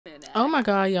Oh my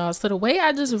god, y'all. So the way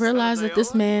I just realized that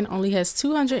this man only has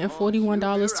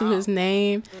 $241 to his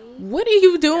name. What are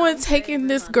you doing taking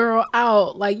this girl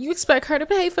out? Like, you expect her to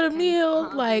pay for the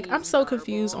meal? Like, I'm so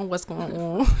confused on what's going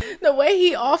on. The way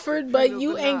he offered, but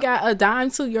you ain't got a dime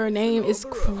to your name is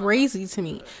crazy to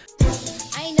me.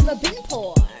 I ain't never been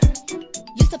poor.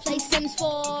 Used to play Sims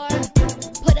 4.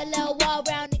 Put a little wall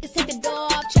around, niggas take the door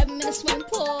off, trap 'em in a swimming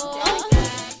pool.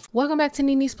 Welcome back to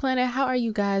Nini's Planet. How are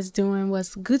you guys doing?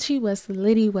 What's Gucci? What's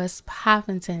Liddy? What's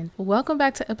Poppington? Welcome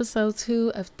back to episode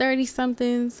 2 of 30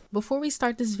 somethings. Before we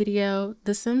start this video,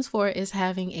 The Sims 4 is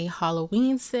having a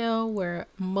Halloween sale where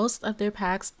most of their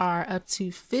packs are up to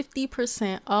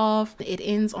 50% off. It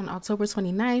ends on October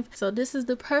 29th. So this is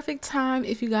the perfect time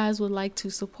if you guys would like to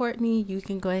support me. You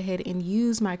can go ahead and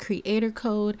use my creator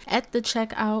code at the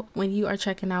checkout when you are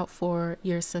checking out for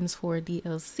your Sims 4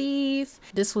 DLCs.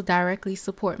 This will directly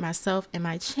support myself and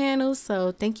my channel,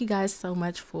 so thank you guys so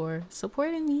much for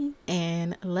supporting me,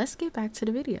 and let's get back to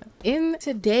the video. In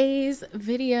today's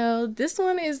video, this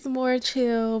one is more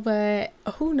chill, but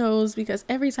who knows, because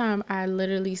every time I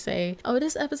literally say, oh,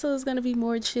 this episode is gonna be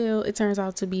more chill, it turns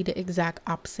out to be the exact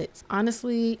opposite.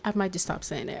 Honestly, I might just stop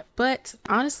saying that, but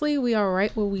honestly, we are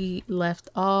right where we left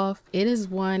off. It is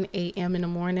 1 a.m. in the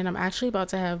morning. I'm actually about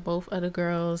to have both of the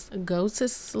girls go to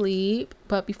sleep,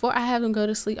 but before I have them go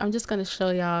to sleep, I'm just gonna show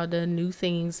y'all the new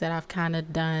things that I've kind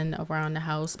of done around the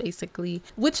house, basically,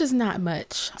 which is not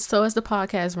much. So as the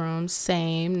podcast room,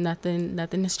 same, nothing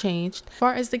has changed. As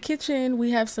far as the kitchen,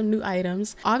 we have some new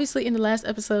items. Obviously in the last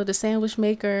episode, the sandwich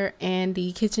maker and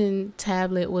the kitchen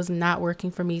tablet was not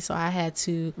working for me, so I had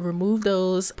to remove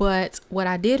those. But what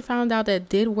I did find out that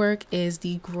did work is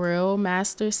the grill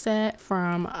master set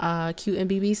from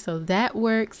q&bb, so that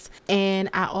works. And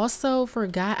I also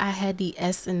forgot I had the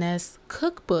S&S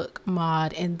cookbook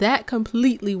mod, and that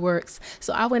completely works.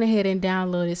 So I went ahead and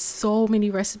downloaded so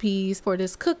many recipes for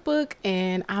this cookbook,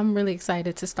 and I'm really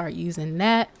excited to start using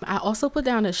that. I also put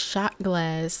down a shot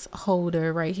glass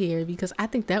holder right here because I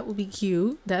think that would be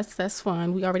cute. That's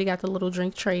fun. We already got the little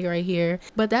drink tray right here,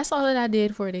 but that's all that I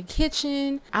did for the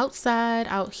kitchen. Outside,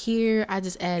 out here, I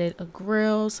just added a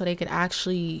grill so they could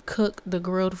actually cook the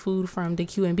grilled food from the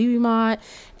q&bb mod,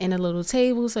 and a little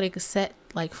table so they could set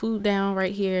like food down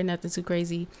right here, nothing too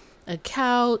crazy. A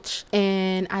couch,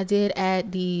 and I did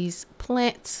add these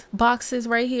plant boxes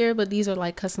right here, but these are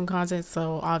like custom content,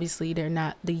 so obviously they're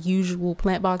not the usual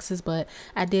plant boxes, but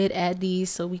I did add these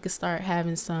so we could start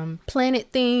having some planet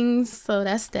things. So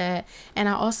that's that. And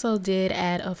I also did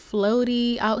add a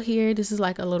floaty out here. This is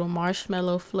like a little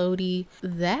marshmallow floaty.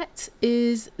 That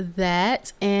is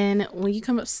that. And when you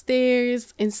come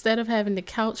upstairs, instead of having the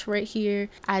couch right here,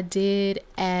 I did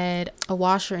add a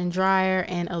washer and dryer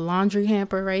and a laundry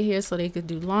hamper right here so they could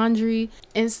do laundry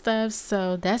and stuff.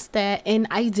 So that's that. And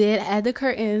I did add the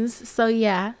curtains, so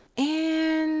yeah.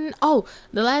 And oh,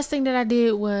 the last thing that I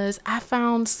did was I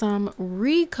found some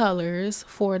recolors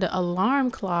for the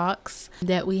alarm clocks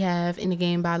that we have in the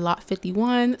game by Lot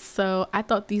 51. So I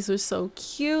thought these were so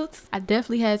cute. I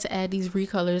definitely had to add these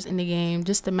recolors in the game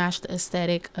just to match the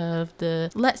aesthetic of the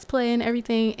Let's Play and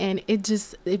everything, and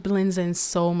it blends in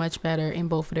so much better in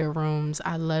both of their rooms.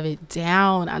 I love it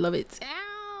down. I love it down.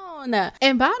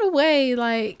 And by the way,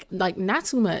 like not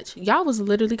too much, y'all was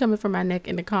literally coming from my neck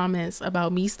in the comments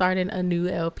about me starting a new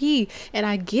LP, and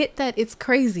I get that it's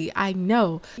crazy. I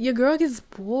know your girl gets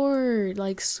bored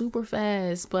like super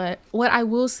fast, but what I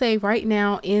will say right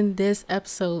now in this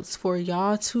episode's for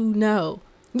y'all to know,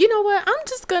 you know what, I'm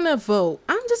just gonna vote.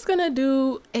 I'm just gonna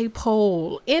do a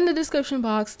poll in the description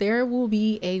box. There will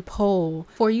be a poll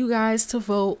for you guys to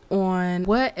vote on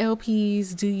what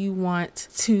LPs do you want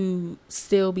to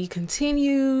still be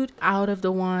continued out of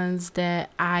the ones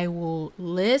that I will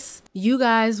list. You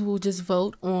guys will just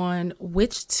vote on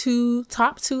which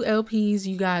top two LPs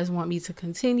you guys want me to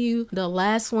continue. The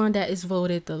last one that is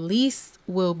voted the least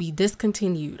will be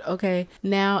discontinued. Okay,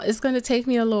 now it's gonna take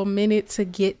me a little minute to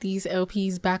get these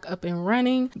LPs back up and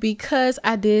running because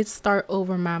I did start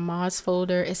over my mods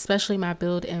folder, especially my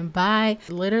build and buy.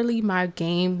 Literally my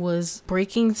game was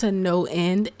breaking to no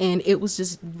end, and it was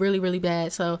just really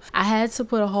bad, so I had to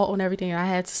put a halt on everything. I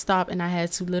had to stop, and I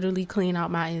had to literally clean out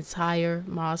my entire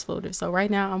mods folder. So right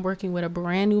now I'm working with a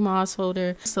brand new mods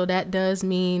folder, so that does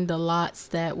mean the lots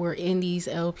that were in these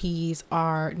LPs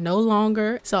are no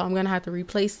longer, so I'm gonna have to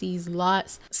replace these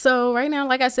lots. So right now,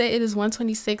 like I said, it is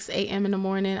 1:26 a.m. in the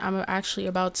morning. I'm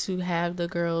actually about to have the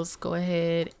girls go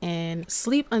ahead and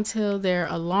sleep until their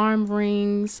alarm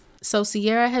rings. So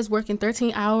Sierra has working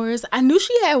 13 hours. I knew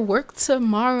she had work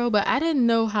tomorrow, but I didn't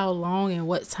know how long and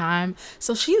what time.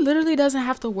 So she literally doesn't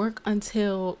have to work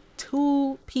until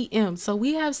 2 p.m. So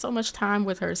we have so much time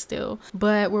with her still,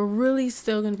 but we're really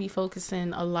still going to be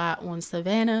focusing a lot on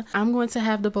Savannah. I'm going to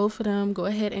have the both of them go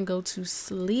ahead and go to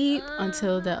sleep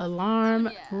until the alarm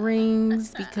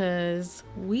rings, because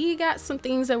we got some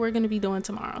things that we're going to be doing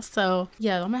tomorrow. So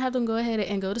yeah, I'm gonna have them go ahead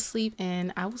and go to sleep,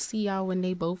 and I will see y'all when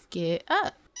they both get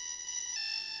up.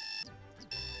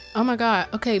 Oh my god,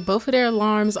 okay, both of their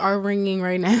alarms are ringing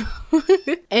right now.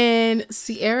 And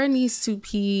Sierra needs to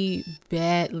pee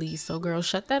badly, so girl,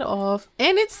 shut that off.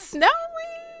 And it's snowing.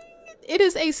 It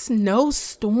is a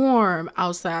snowstorm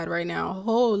outside right now.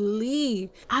 Holy,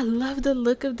 I love the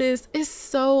look of this. It's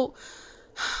so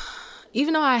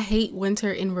even though I hate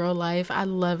winter in real life, I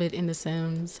love it in The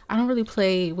Sims. I don't really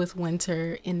play with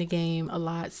winter in the game a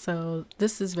lot, so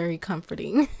this is very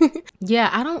comforting. Yeah,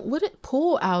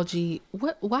 pool algae?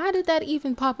 Why did that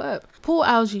even pop up? Pool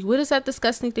algae, what is that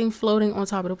disgusting thing floating on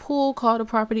top of the pool? Call the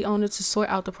property owner to sort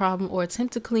out the problem or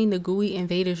attempt to clean the gooey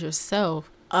invaders yourself.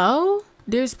 Oh,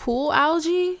 there's pool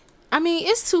algae? I mean,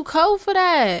 it's too cold for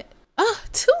that.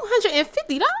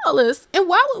 $250. And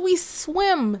why would we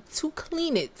swim to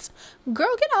clean it?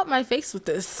 Girl, get out my face with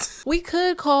this. We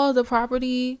could call the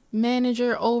property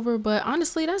manager over, but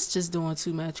honestly, that's just doing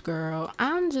too much, girl.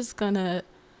 I'm just gonna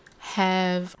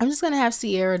have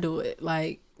Sierra do it.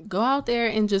 Like, go out there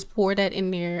and just pour that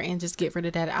in there and just get rid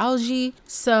of that algae.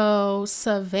 So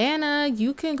Savannah,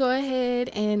 you can go ahead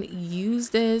and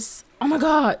use this. Oh my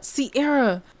god,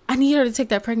 Sierra, I need her to take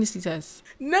that pregnancy test.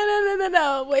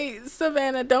 No. Wait,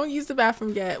 Savannah, don't use the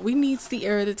bathroom yet. We need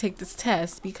Sierra to take this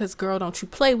test because, girl, don't you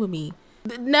play with me.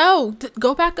 No,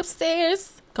 go back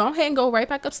upstairs. Go ahead and go right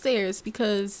back upstairs,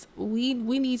 because we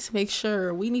need to make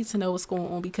sure. We need to know what's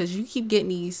going on, because you keep getting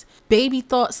these baby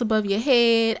thoughts above your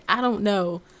head. I don't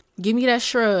know. Give me that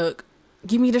shrug.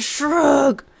 Give me the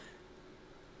shrug.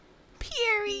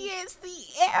 Period,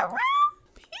 Sierra.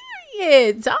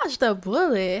 Period. Dodge the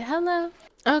bullet. Hello.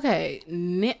 Okay.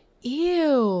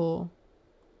 Ew.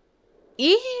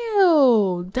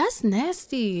 That's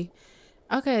nasty.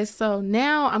 Okay, so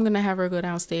now I'm gonna have her go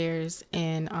downstairs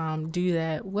and do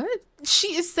that. What?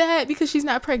 She is sad because she's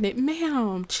not pregnant.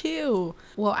 Ma'am, chill.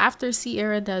 Well, after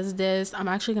Sierra does this, I'm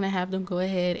actually gonna have them go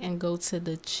ahead and go to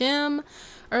the gym.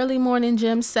 Early morning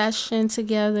gym session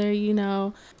together, you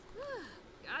know.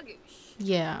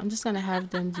 Yeah, I'm just gonna have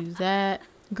them do that.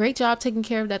 Great job taking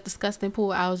care of that disgusting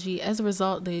pool algae. As a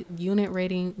result, the unit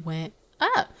rating went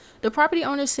up. The property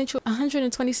owner sent you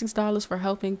 $126 for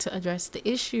helping to address the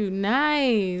issue.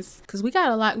 Nice, because we got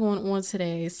a lot going on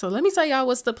today. So let me tell y'all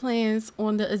what's the plans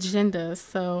on the agenda.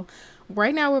 So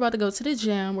right now we're about to go to the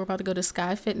gym. We're about to go to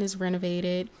Sky Fitness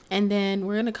Renovated, and then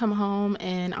we're gonna come home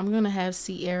and I'm gonna have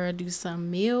Sierra do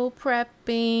some meal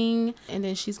prepping, and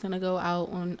then she's gonna go out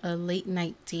on a late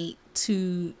night date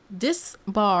to this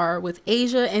bar with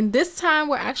Asia. And this time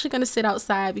we're actually going to sit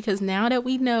outside, because now that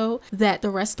we know that the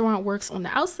restaurant works on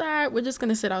the outside, we're just going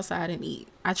to sit outside and eat.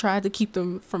 I tried to keep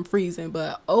them from freezing,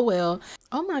 but oh well.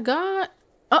 Oh my god.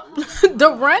 Oh,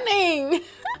 the running.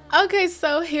 Okay,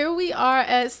 so here we are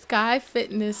at Sky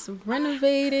Fitness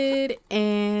Renovated,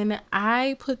 and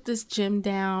I put this gym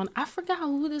down. I forgot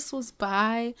who this was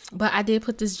by, but I did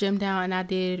put this gym down, and I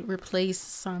did replace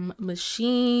some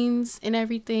machines and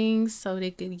everything so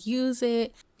they could use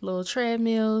it. Little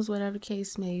treadmills, whatever the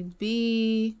case may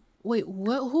be. Wait,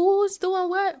 what? Who's doing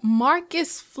what?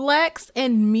 Marcus Flex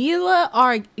and Mila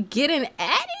are getting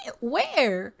at it?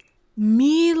 Where?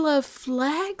 Mila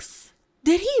Flex?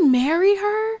 Did he marry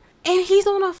her? And he's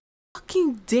on a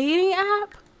fucking dating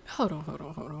app? Hold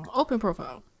on. Open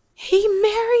profile. He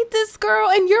married this girl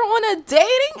and you're on a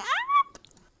dating app?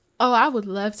 Oh, I would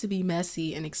love to be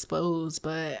messy and exposed,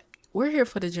 but we're here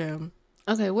for the gym.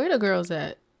 Okay, where the girls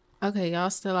at? Okay, y'all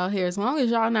still out here. As long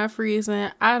as y'all not freezing,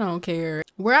 I don't care.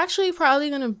 We're actually probably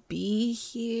gonna be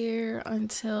here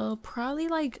until probably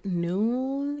like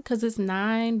noon, because it's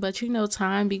 9, but you know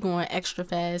time be going extra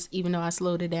fast even though I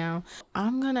slowed it down. What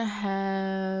am I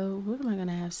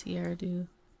gonna have Sierra do?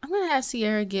 I'm gonna have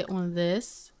Sierra get on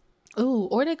this. Ooh,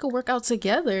 or they could work out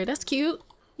together. That's cute.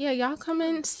 Yeah, y'all come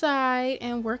inside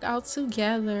and work out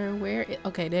together.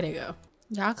 Okay, there they go.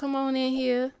 Y'all come on in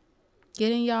here.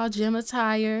 Get in y'all gym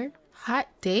attire. Hot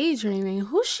daydreaming.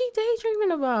 Who's she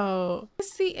daydreaming about?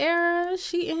 Sierra.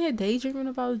 She in here daydreaming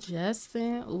about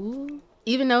Justin. Ooh.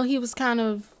 Even though he was kind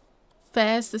of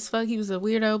fast as fuck, he was a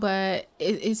weirdo, but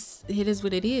it is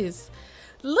what it is.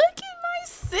 Look at my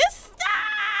sisters.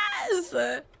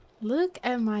 Look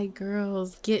at my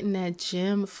girls getting that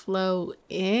gym flow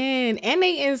in. And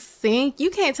they in sync. You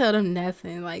can't tell them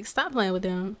nothing. Like, stop playing with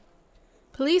them.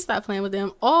 Please stop playing with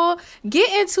them. Oh,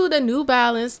 get into the New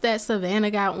Balance that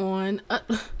Savannah got on.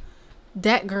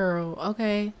 That girl,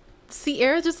 okay?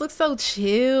 Sierra just looks so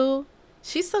chill.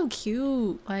 She's so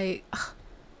cute. Like,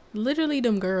 literally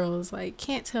them girls, like,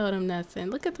 can't tell them nothing.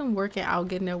 Look at them working out,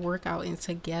 getting their workout in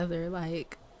together.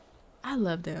 Like, I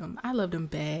love them. I love them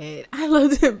bad. I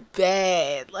love them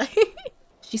bad. Like,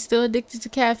 she's still addicted to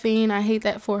caffeine. I hate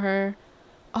that for her.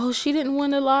 Oh, she didn't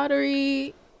win the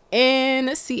lottery.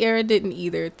 And Sierra didn't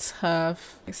either.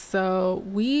 Tough. So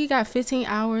we got 15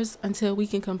 hours until we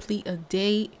can complete a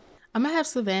date. I'm gonna have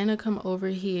Savannah come over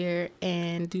here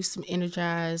and do some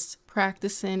energized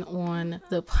practicing on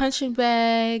the punching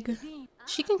bag.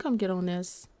 She can come get on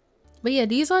this. But yeah,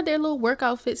 these are their little work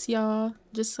outfits, y'all.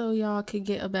 Just so y'all could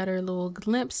get a better little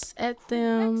glimpse at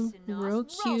them. Real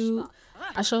cute.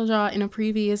 I showed y'all in a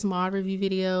previous mod review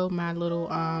video my little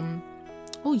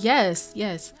oh yes,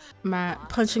 my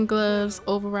punching gloves,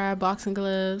 override boxing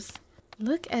gloves.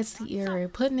 Look at Sierra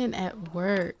putting in at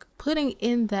work. Putting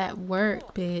in that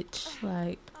work, bitch.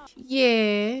 Like,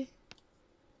 yeah.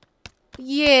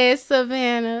 Yeah,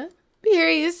 Savannah.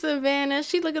 Period, Savannah.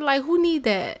 She looking like, who need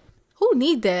that? Who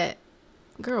need that?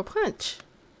 Girl, punch.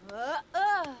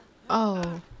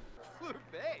 Oh.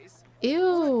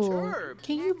 Ew.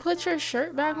 Can you put your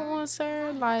shirt back on,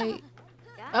 sir? Like,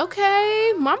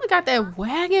 okay. Mama got that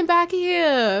wagon back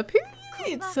here.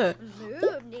 Period.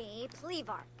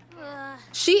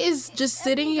 She is just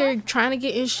sitting here trying to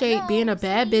get in shape, being a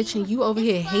bad bitch, and you over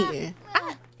here hating.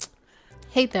 I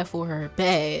hate that for her.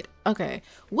 Bad. Okay.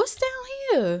 What's down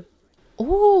here?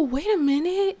 Oh, wait a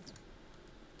minute.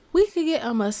 We could get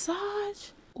a massage.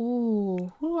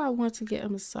 Oh, who do I want to get a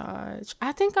massage?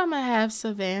 I think I'm gonna have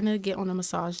Savannah get on the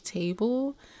massage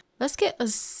table. Let's get a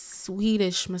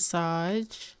Swedish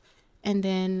massage. And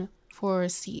then for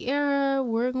Sierra,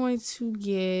 we're going to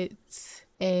get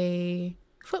a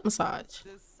foot massage.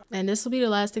 And this will be the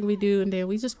last thing we do, and then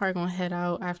we just probably gonna head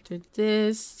out after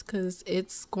this because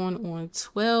it's going on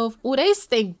 12. Oh, they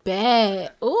stink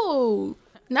bad. Oh,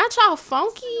 not y'all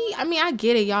funky. I mean, I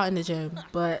get it, y'all in the gym,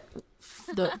 but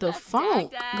the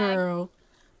funk, girl.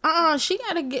 He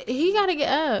gotta get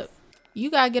up.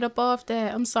 You gotta get up off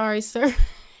that. I'm sorry, sir.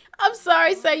 I'm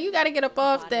sorry, sir. You gotta get up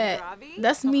off that.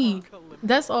 That's me.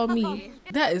 That's all me.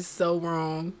 That is so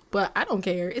wrong, but I don't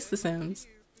care. It's The Sims.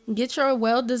 Get your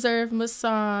well-deserved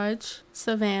massage,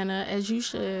 Savannah, as you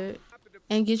should.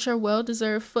 And get your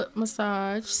well-deserved foot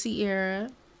massage, Sierra,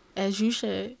 as you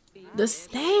should. The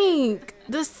stank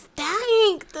is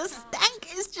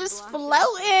just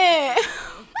floating.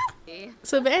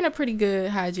 Savannah pretty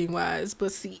good hygiene-wise,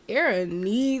 but Sierra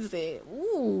needs it.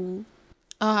 Ooh.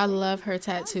 Oh, I love her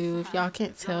tattoo. If y'all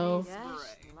can't tell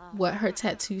what her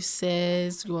tattoo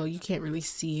says, well, you can't really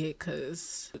see it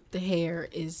because the hair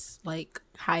is like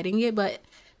hiding it, but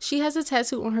she has a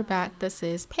tattoo on her back that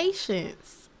says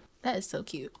patience. That is so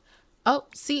cute. Oh,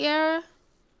 Sierra,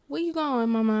 where you going,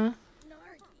 mama?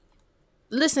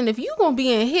 Listen, if you gonna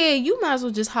be in here, you might as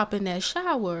well just hop in that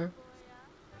shower.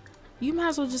 You might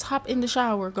as well just hop in the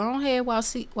shower. Go ahead while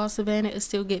Savannah is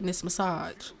still getting this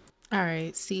massage. All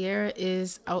right, Sierra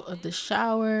is out of the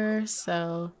shower,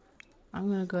 so I'm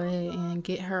gonna go ahead and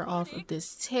get her off of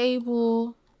this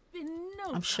table.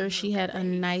 I'm sure she had a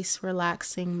nice,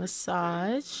 relaxing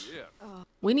massage.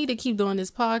 We need to keep doing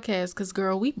this podcast because,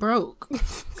 girl, we broke.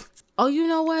 Oh, you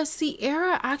know what?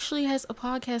 Sierra actually has a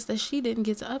podcast that she didn't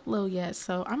get to upload yet,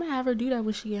 so I'm gonna have her do that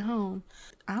when she get home.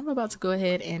 I'm about to go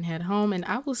ahead and head home, and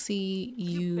I will see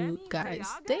you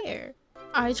guys there.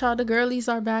 All right, y'all, the girlies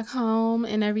are back home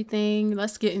and everything.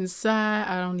 Let's get inside.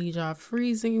 I don't need y'all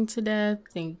freezing to death.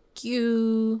 Thank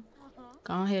you.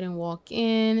 Go ahead and walk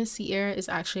in. Sierra is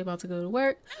actually about to go to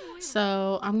work,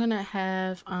 so I'm gonna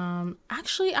have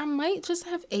actually I might just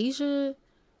have Asia.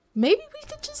 Maybe we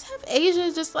could just have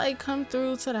Asia just like come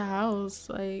through to the house,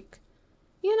 like,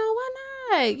 you know, why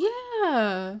not?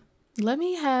 Yeah, let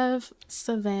me have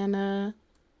Savannah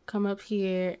come up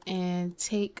here and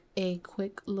take a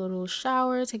quick little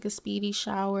shower, take a speedy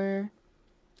shower.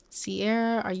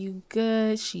 Sierra, are you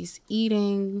good? She's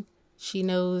eating. She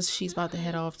knows she's about to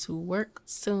head off to work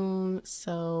soon,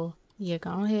 so yeah,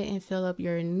 go ahead and fill up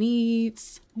your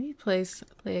needs. Let me play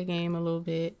a game a little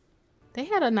bit. They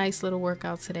had a nice little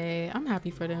workout today. I'm happy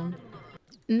for them.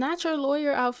 Not your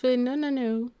lawyer outfit.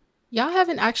 No. Y'all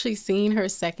haven't actually seen her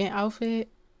second outfit,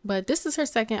 but this is her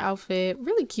second outfit.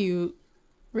 Really cute,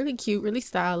 really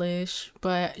stylish,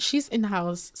 but she's in the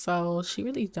house, so she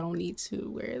really don't need to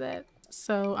wear that.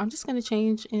 So I'm just gonna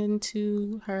change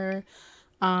into her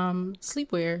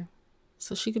sleepwear.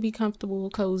 so she could be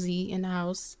comfortable, cozy in the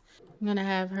house. I'm gonna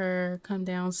have her come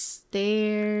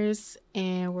downstairs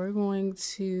and we're going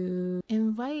to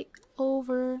invite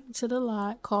over to the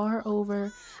lot, call her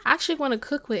over. I actually want to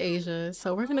cook with Asia,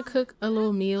 so we're gonna cook a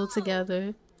little meal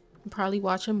together and probably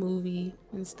watch a movie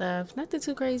and stuff. Nothing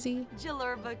too crazy.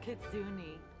 Jalurba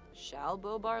Kitsuni,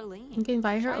 Shalbo Barleen. You can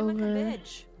invite her over.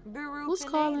 Kabij, Who's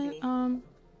calling?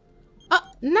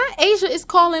 Not Asia is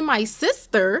calling my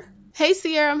sister. Hey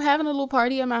Sierra, I'm having a little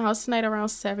party at my house tonight around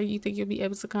 7. You think you'll be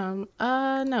able to come?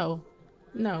 No.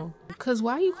 Cause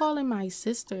why are you calling my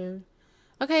sister?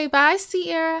 Okay, bye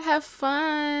Sierra. Have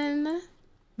fun.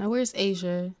 Now where's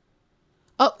Asia?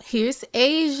 Oh, here's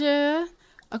Asia.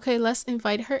 Okay, let's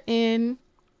invite her in.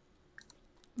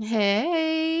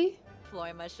 Hey.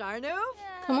 Floima Sharnu.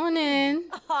 Come on in.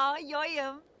 Ah,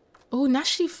 yoyum. Oh, now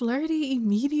she flirty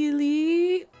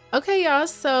immediately. Okay, y'all,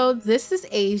 so this is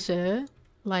Asia.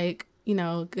 Like, you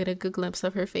know, get a good glimpse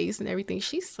of her face and everything.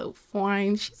 She's so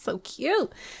fine. She's so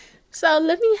cute. So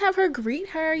let me have her greet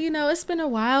her. You know, it's been a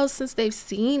while since they've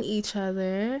seen each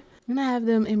other. I'm gonna have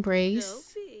them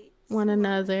embrace one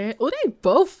another. Oh, they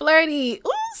both flirty.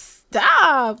 Oh,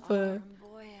 stop.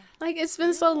 Like, it's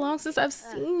been so long since I've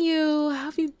seen you. How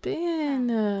have you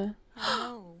been?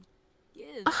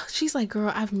 Oh, she's like,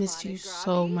 girl, I've missed you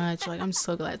so much. Like, I'm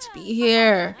so glad to be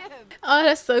here. Oh,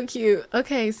 that's so cute.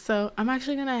 Okay, so I'm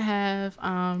actually gonna have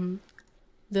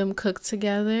them cook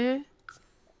together.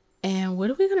 And what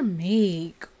are we gonna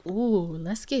make? Ooh,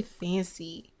 let's get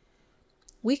fancy.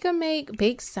 We can make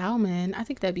baked salmon. I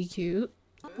think that'd be cute.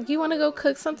 Like, you want to go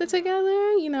cook something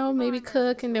together? You know, maybe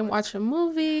cook and then watch a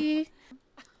movie.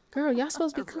 Girl, y'all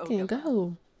supposed to be cooking.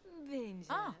 Go.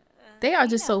 They are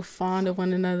just so fond of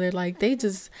one another. Like, they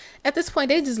just, at this point,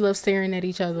 they just love staring at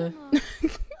each other.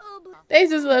 They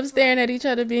just love staring at each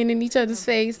other, being in each other's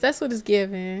face. That's what it's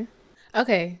giving.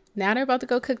 Okay, now they're about to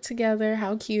go cook together.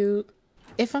 How cute.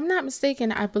 If I'm not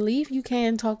mistaken, I believe you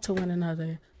can talk to one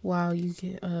another while you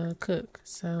can cook.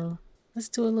 So let's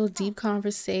do a little deep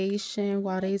conversation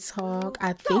while they talk.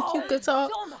 I think you could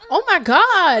talk. Oh my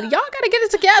God, y'all gotta get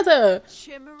it together.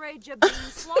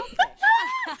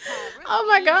 Oh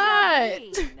my God.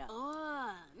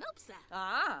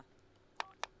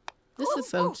 This is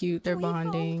so cute. They're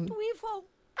bonding.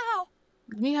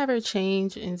 Let me have her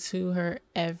change into her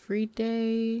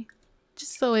everyday,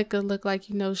 just so it could look like,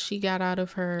 you know, she got out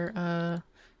of her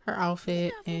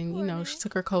outfit and, you know, she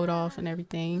took her coat off and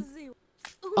everything.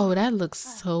 Oh, that looks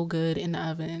so good in the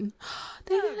oven.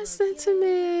 They got a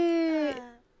sentiment.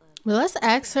 But let's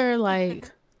ask her,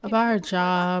 like, about her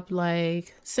job.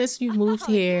 Like, since you moved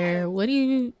here, what do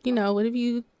you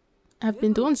have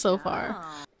been doing so far?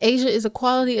 Asia is a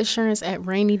quality assurance at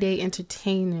Rainy Day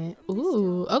Entertainment.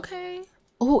 Ooh, okay.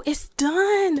 Oh, it's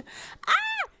done.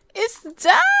 Ah, it's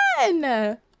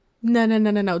done.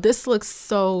 No. This looks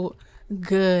so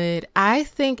good. I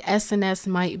think SNS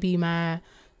might be my,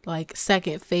 like,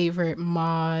 second favorite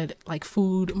mod, like,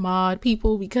 food mod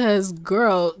people, because,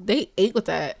 girl, they ate with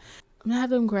that. I'm gonna have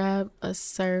them grab a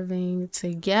serving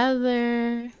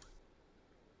together.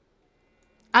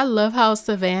 I love how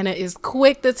Savannah is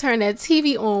quick to turn that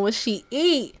TV on when she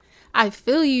eat. I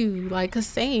feel you, like,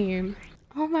 same.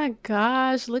 Oh my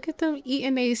gosh, look at them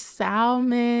eating a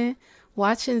salmon,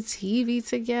 watching TV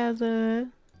together.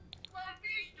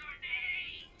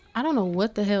 I don't know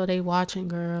what the hell they watching,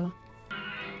 girl.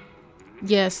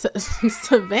 Yes,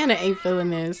 Savannah ain't feeling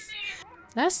this.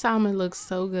 That salmon looks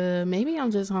so good. Maybe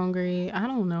I'm just hungry. I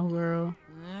don't know, girl.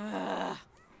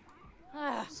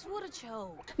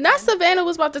 Not Savannah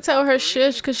was about to tell her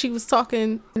shush because she was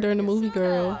talking during the movie,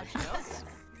 girl.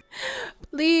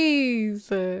 Please.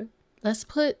 Let's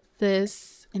put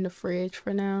this in the fridge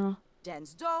for now.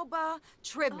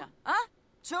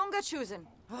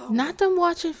 Not them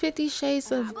watching 50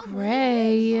 Shades of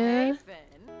Grey.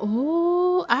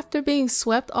 Oh, after being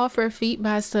swept off her feet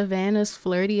by Savannah's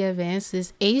flirty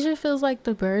advances, Asia feels like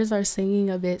the birds are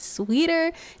singing a bit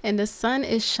sweeter and the sun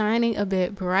is shining a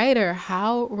bit brighter.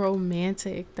 How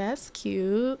romantic. That's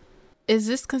cute. Is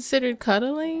this considered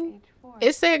cuddling?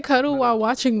 It said cuddle while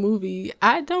watching movie.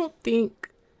 I don't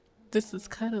think this is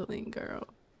cuddling, girl.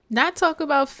 Not talk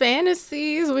about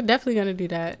fantasies. We're definitely gonna do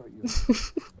that.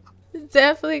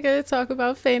 Definitely gonna talk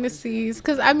about fantasies,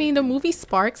 because I mean the movie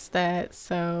sparks that,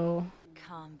 so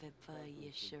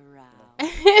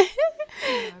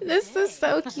this is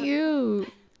so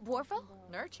cute. Oh,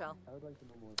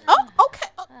 okay.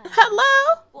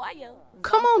 Hello.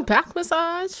 Come on, back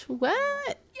massage.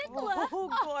 What?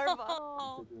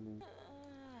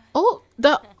 Oh,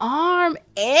 the arm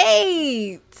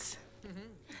ate.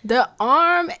 The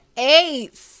arm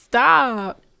ate.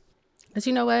 Stop. But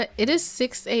you know what? It is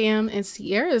 6 a.m. and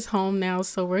Sierra is home now,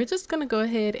 so we're just gonna go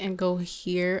ahead and go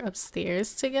here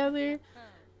upstairs together.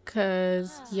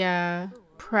 Cause yeah,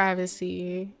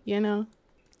 privacy, you know.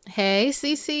 Hey,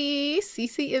 Cece.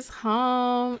 Cece is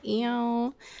home.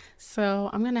 Ew. So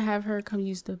I'm gonna have her come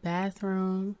use the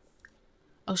bathroom.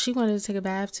 Oh, she wanted to take a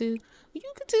bath too. You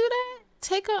could do that.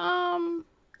 Take a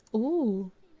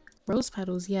ooh, rose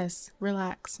petals. Yes,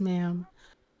 relax, ma'am.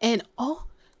 And oh,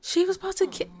 she was about to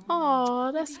get.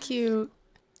 Oh, that's cute.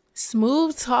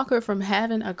 Smooth talker from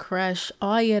having a crush.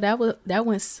 Oh yeah, that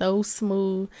went so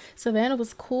smooth. Savannah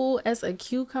was cool as a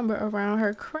cucumber around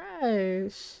her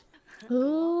crush.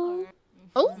 Ooh,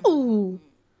 ooh,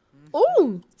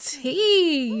 ooh,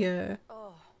 tea.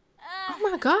 Oh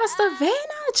my God,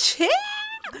 Savannah, chill.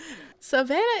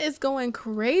 Savannah is going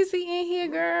crazy in here,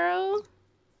 girl.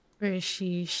 Where is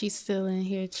she? She's still in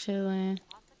here chilling.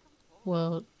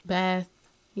 Well, bath,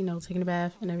 you know, taking a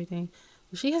bath and everything.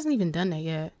 But she hasn't even done that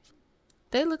yet.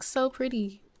 They look so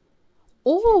pretty.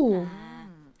 Ooh.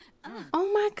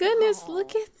 Oh my goodness,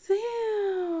 look at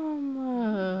them.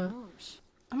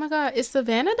 Oh my God, is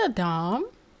Savannah the Dom?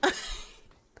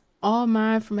 All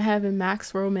mine from having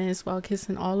max romance while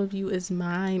kissing all of you is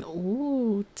mine.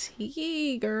 Ooh,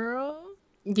 tea, girl.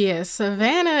 Yeah,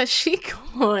 Savannah, she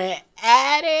going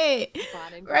at it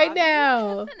right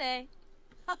now.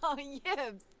 Oh,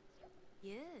 yibs.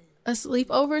 A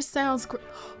sleepover sounds great.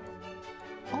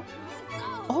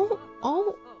 Oh,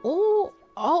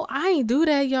 I ain't do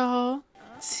that, y'all.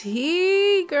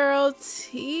 Tea, girl,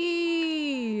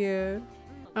 tea.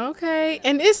 Okay,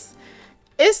 and it's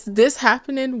this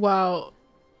happening while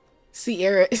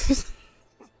Sierra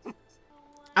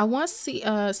I want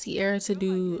Sierra to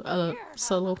do a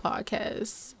solo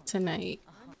podcast tonight.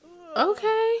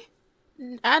 Okay.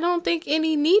 I don't think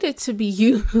any needed to be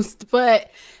used, but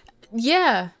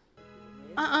yeah.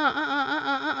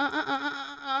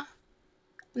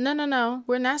 No.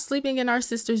 We're not sleeping in our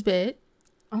sister's bed.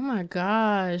 Oh my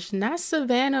gosh. Not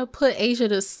Savannah put Asia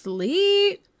to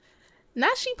sleep.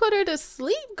 Not she put her to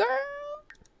sleep, girl.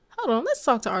 Hold on, let's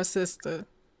talk to our sister.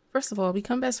 First of all,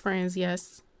 become best friends,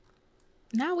 yes.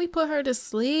 Now we put her to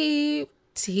sleep.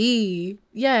 T.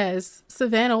 Yes.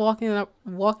 Savannah walking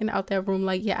out that room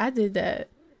like, yeah, I did that.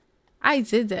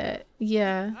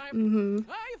 Yeah.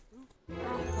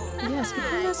 Yes,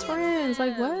 become best friends.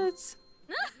 Like, what?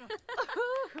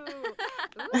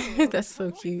 That's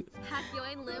so cute.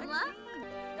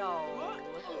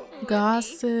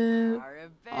 Gossip.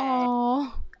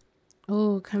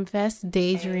 Oh, confess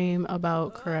daydream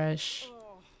about crush.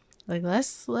 Like, let's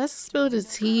spill the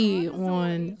tea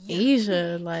on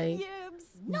Asia. Like,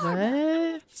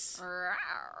 what?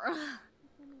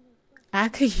 I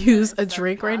could use a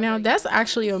drink right now. That's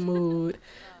actually a mood.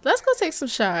 Let's go take some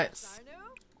shots.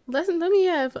 Let me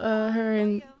have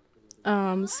her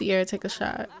and Sierra take a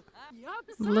shot.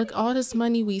 Look, all this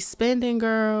money we spending,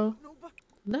 girl.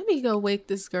 Let me go wake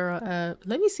this girl up.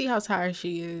 Let me see how tired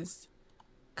she is.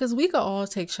 Cause we could all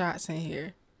take shots in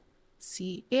here.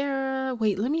 Sierra,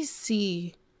 wait, let me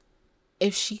see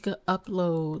if she could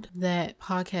upload that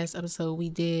podcast episode we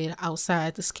did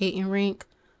outside the skating rink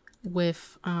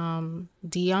with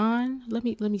Dion. Let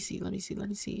me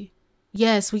see.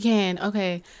 Yes, we can.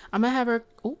 Okay, I'm gonna have her.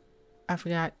 Oh, I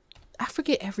forgot. I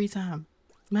forget every time.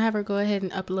 I'm gonna have her go ahead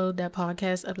and upload that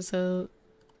podcast episode.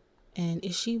 And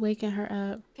is she waking her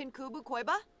up? Kinkubu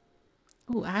Koiba?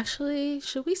 Oh, actually,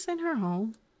 should we send her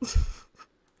home?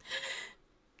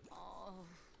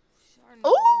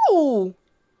 Oh,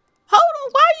 hold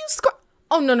on. Why are you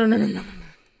Oh, no.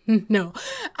 No,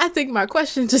 I think my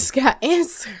question just got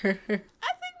answered.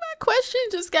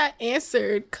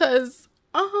 Cause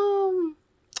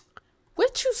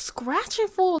what you scratching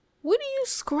for? What are you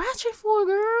scratching for,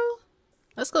 girl?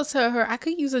 Let's go tell her I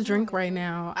could use a drink right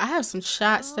now. I have some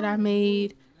shots that I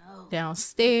made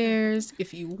downstairs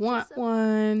if you want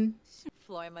one.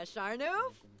 Floy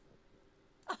Masharnoof?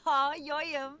 Aw,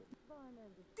 yoyum.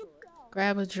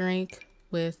 Grab a drink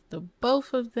with the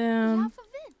both of them.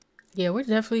 Yeah, we're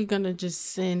definitely gonna just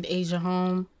send Asia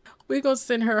home. We're gonna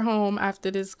send her home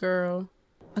after this, girl.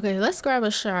 Okay, let's grab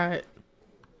a shot.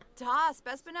 Das,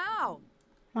 Bespinau.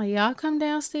 Oh, y'all come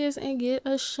downstairs and get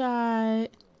a shot.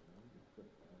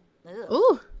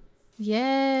 Ooh.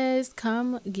 Yes,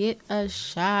 come get a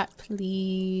shot,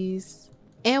 please.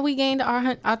 And we gained our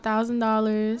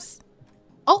 $1,000.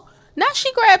 Oh, now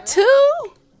she grabbed two.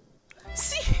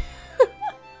 See,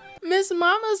 Miss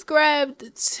Mama's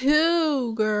grabbed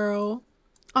two, girl.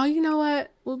 Oh, you know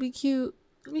what will be cute?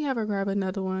 Let me have her grab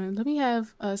another one. Let me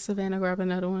have Savannah grab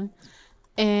another one.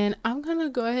 And I'm gonna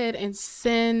go ahead and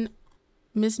send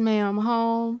Miss Ma'am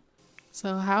home.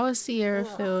 So how is Sierra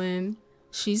feeling?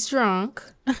 She's drunk.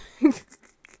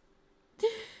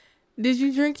 Did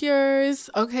you drink yours?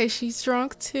 Okay, she's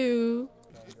drunk too.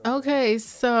 Okay,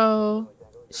 so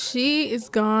she is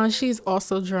gone. She's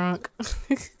also drunk.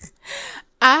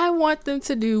 I want them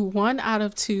to do one out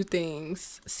of two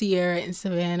things, Sierra and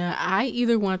Savannah. I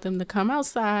either want them to come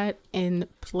outside and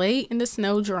play in the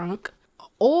snow drunk,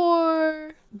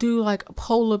 or do like a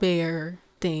polar bear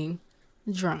thing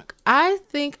drunk. I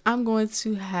think I'm going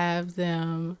to have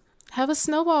them have a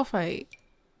snowball fight.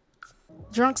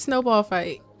 Drunk snowball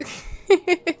fight.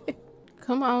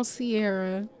 Come on,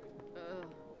 Sierra.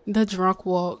 The drunk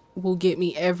walk will get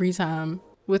me every time.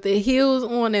 With the heels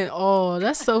on and all.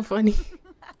 That's so funny.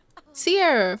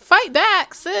 Sierra, fight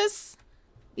back, sis.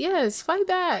 Yes, fight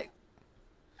back.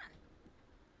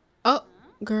 Oh,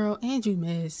 girl, and you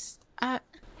missed.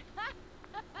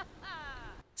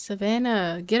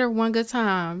 Savannah, get her one good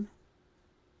time.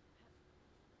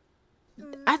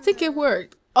 I think it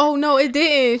worked. Oh, no, it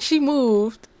didn't. She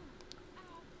moved.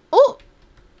 Oh,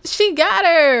 she got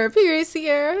her. Period,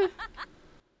 Sierra.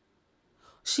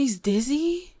 She's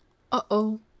dizzy?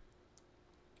 Uh-oh.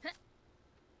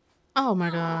 Oh, my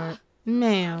God.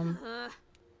 Ma'am.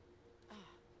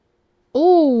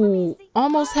 Oh,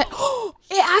 almost hit.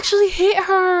 It actually hit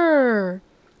her.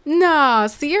 Nah,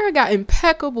 Sierra got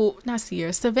impeccable. Not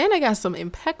Sierra. Savannah got some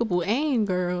impeccable aim,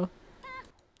 girl.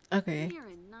 Okay.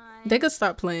 They could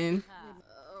stop playing.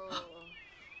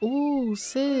 Ooh,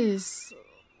 sis.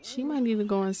 She might need to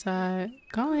go inside.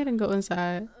 Go ahead and go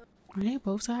inside. Are they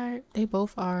both tired? They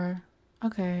both are.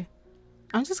 Okay.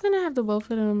 I'm just gonna have the both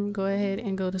of them go ahead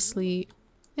and go to sleep.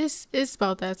 It's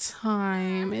about that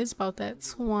time. It's about that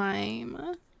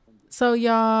time. So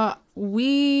y'all,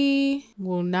 we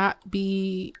will not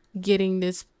be getting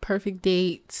this perfect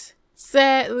date.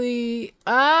 Sadly.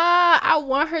 I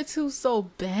want her to so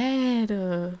bad.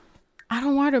 I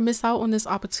don't want her to miss out on this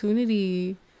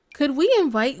opportunity. Could we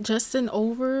invite Justin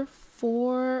over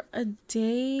for a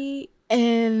date?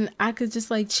 And I could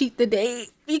just like cheat the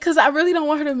date, because I really don't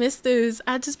want her to miss this.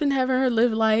 I just been having her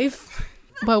live life.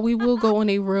 But we will go on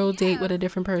a real date with a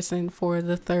different person for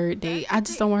the third date. I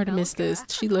just don't want her to miss this.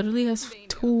 She literally has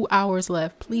 2 hours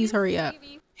left. Please hurry up.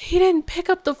 He didn't pick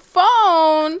up the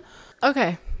phone.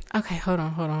 Okay. Okay, hold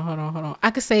on.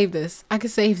 I could save this.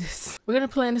 We're gonna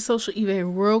plan the social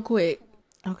event real quick.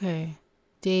 Okay.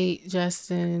 Date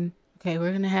Justin. Okay,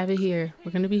 we're gonna have it here.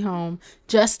 We're gonna be home.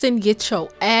 Justin, get your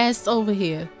ass over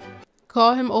here.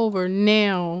 Call him over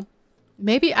now.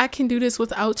 Maybe I can do this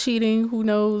without cheating. Who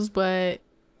knows? But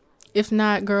if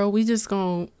not, girl, we just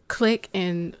gonna click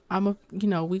and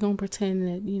we gonna pretend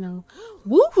that,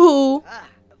 woohoo.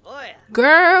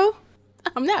 Girl,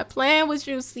 I'm not playing with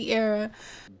you, Sierra.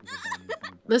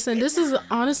 Listen, this is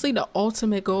honestly the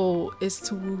ultimate goal, is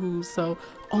to woohoo. So,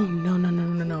 oh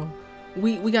no.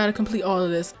 We gotta complete all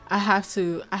of this. I have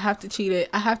to cheat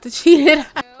it.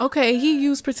 Okay, he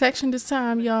used protection this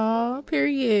time, y'all.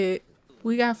 Period.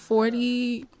 We got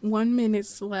 41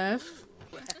 minutes left.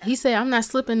 He said, I'm not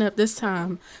slipping up this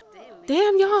time.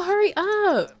 Damn, y'all, hurry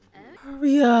up.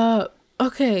 Hurry up.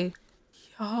 Okay.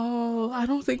 Y'all, I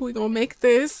don't think we're gonna make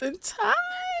this in time.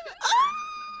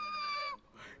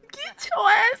 Get your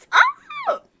ass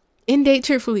up. End date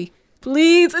cheerfully.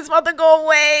 Please, it's about to go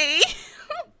away.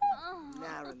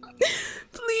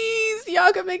 Please,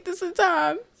 y'all can make this in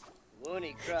time.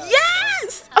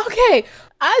 Yes. Okay.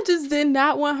 I just did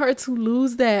not want her to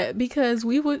lose that, because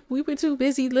we were too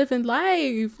busy living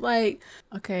life. Like,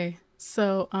 okay,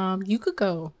 so you could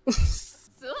go.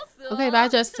 Okay, bye,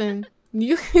 Justin.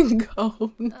 You can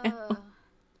go now.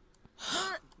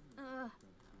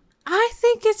 I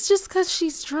think it's just because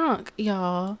she's drunk,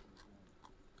 y'all.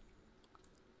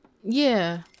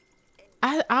 Yeah.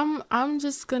 I'm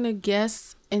just gonna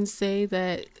guess and say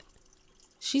that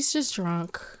she's just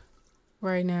drunk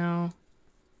right now.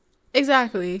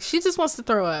 Exactly. She just wants to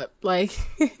throw up. Like,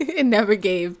 it never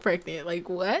gave pregnant. Like,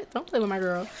 what? Don't play with my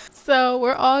girl. So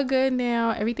we're all good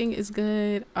now. Everything is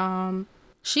good.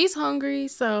 She's hungry,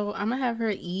 so I'm gonna have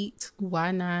her eat.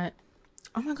 Why not?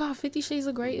 Oh my God, 50 Shades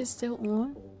of Grey is still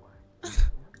on.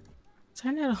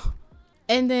 Turn it off.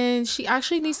 And then she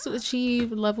actually needs to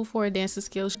achieve level 4 dancing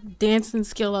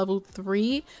skill level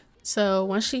 3. So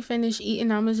once she finished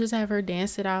eating, I'm gonna just have her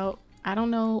dance it out. I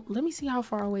don't know. Let me see how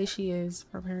far away she is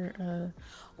from her.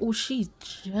 Oh, she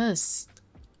just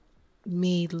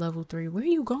made level 3. Where are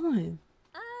you going?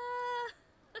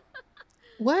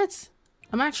 What?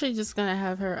 I'm actually just gonna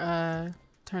have her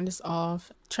turn this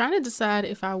off. Trying to decide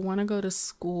if I want to go to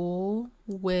school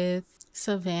with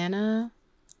Savannah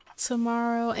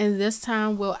tomorrow, and this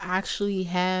time we'll actually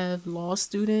have law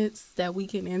students that we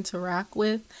can interact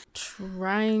with.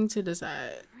 Trying to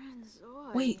decide.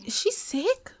 Wait, is she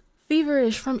sick?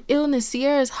 Feverish from illness.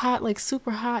 Sierra's hot, like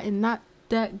super hot, and not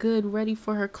that good, ready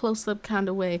for her close-up kind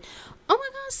of way. Oh my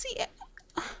god, see.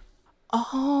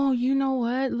 Oh, you know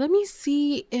what? Let me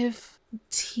see if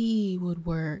tea would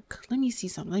work. Let me see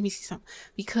something.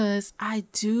 Because I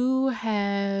do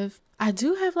have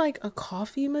like a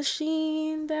coffee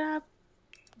machine that I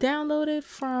downloaded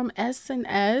from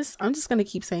S&S. I'm just gonna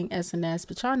keep saying S&S,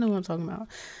 but y'all know what I'm talking about.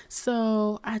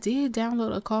 So I did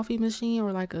download a coffee machine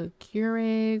or like a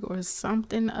Keurig or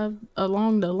something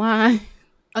along the line.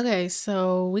 Okay,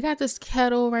 so we got this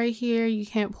kettle right here. You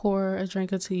can't pour a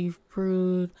drink until you've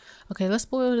brewed. Okay, let's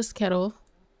boil this kettle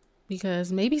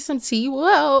because maybe some tea will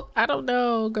help. I don't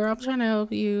know, girl. I'm trying to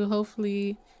help you.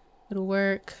 Hopefully it'll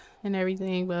work and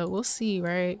everything, but we'll see,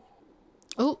 right?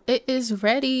 Oh, it is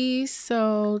ready.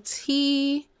 So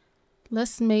tea,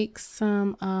 let's make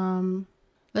some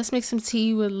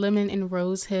tea with lemon and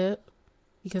rose hip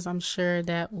because I'm sure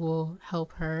that will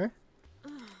help her.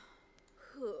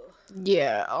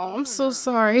 Yeah. Oh, I'm so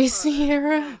sorry,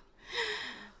 Sierra.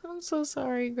 I'm so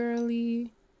sorry,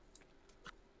 girly.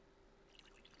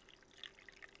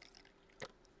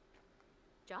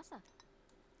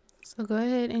 So go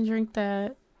ahead and drink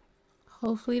that.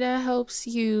 Hopefully that helps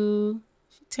you.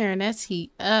 Tearing that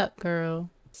tea up, girl.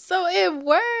 So it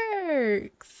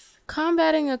works.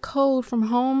 Combating a cold from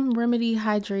home remedy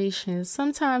hydration.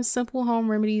 Sometimes simple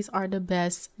home remedies are the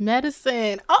best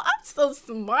medicine. Oh, I'm so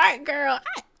smart, girl.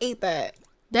 I ate that.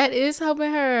 That is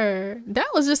helping her. That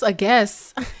was just a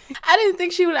guess. I didn't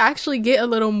think she would actually get a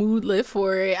little mood lift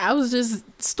for it. I was just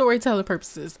storytelling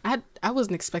purposes. I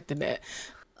wasn't expecting that.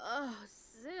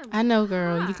 I know,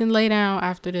 girl. You can lay down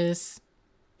after this.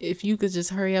 If you could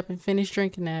just hurry up and finish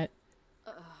drinking that.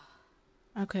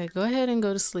 Okay, go ahead and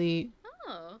go to sleep.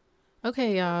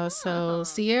 Okay, y'all. So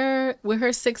Sierra, with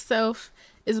her sick self,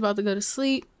 is about to go to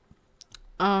sleep.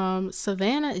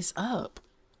 Savannah is up.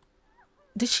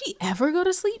 Did she ever go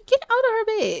to sleep? Get out of her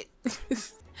bed.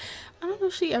 I don't know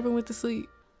if she ever went to sleep.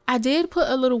 I did put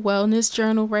a little wellness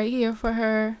journal right here for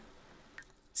her.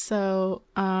 So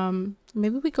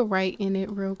maybe we could write in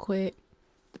it real quick.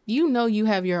 You know you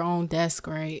have your own desk,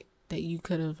 right? That you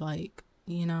could have, like,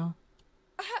 you know.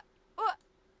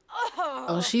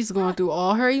 Oh, she's going through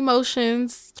all her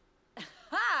emotions.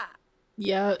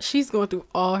 Yeah, she's going through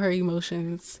all her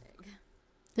emotions.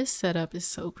 This setup is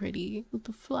so pretty. With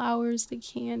the flowers, the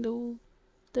candle,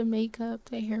 the makeup,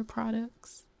 the hair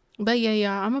products. But yeah,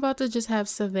 y'all, I'm about to just have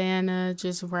Savannah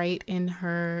just write in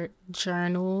her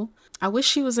journal. I wish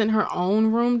she was in her own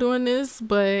room doing this,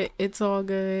 but it's all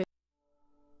good.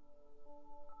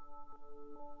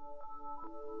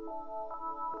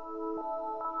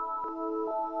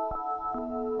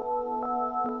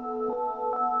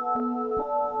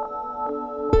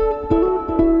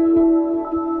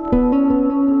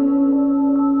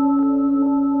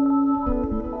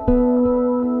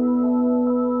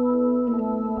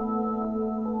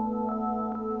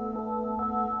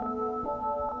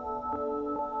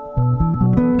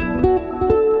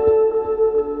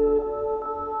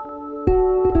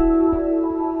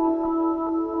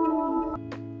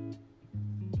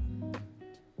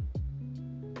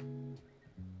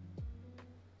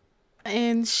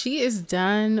 And she is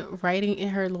done writing in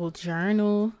her little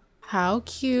journal. How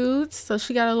cute. So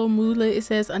she got a little moodlet. It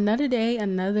says, another day,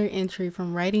 another entry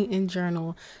from writing in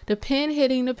journal. The pen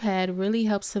hitting the pad really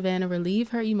helps Savannah relieve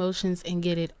her emotions and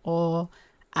get it all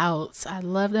out. I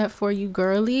love that for you,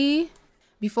 girly.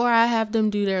 Before I have them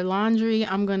do their laundry,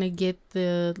 I'm going to get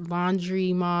the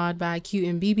laundry mod by Q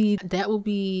and BB. That will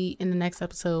be in the next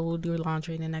episode. We'll do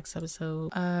laundry in the next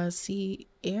episode.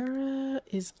 Sierra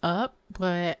is up,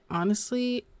 but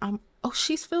honestly,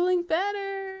 she's feeling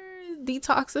better.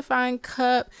 Detoxifying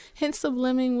cup, hints of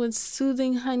lemon with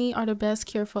soothing honey are the best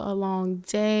cure for a long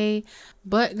day.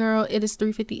 But girl, it is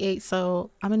 3:58,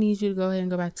 so I'm gonna need you to go ahead and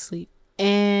go back to sleep.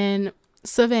 And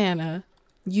Savannah,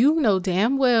 you know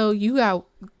damn well you got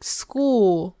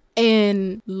school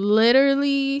in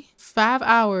literally 5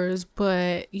 hours,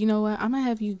 but you know what? I'm gonna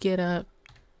have you get up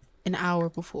an hour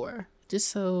before just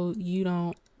so you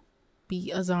don't be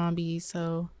a zombie.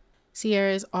 So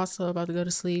Sierra is also about to go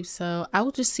to sleep, so I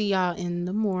will just see y'all in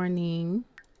the morning.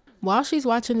 While she's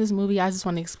watching this movie, I just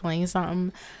want to explain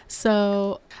something.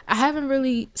 So I haven't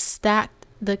really stacked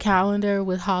the calendar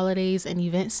with holidays and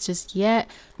events just yet,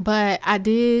 but I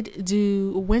did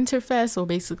do Winterfest, or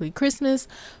basically Christmas,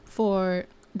 for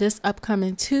this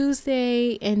upcoming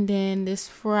Tuesday, and then this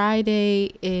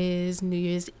Friday is New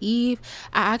Year's Eve.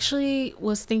 I actually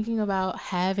was thinking about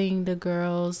having the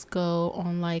girls go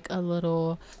on like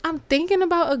I'm thinking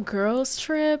about a girls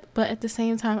trip, but at the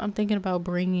same time I'm thinking about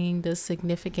bringing the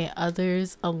significant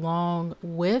others along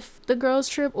with the girls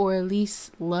trip, or at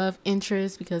least love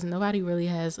interest, because nobody really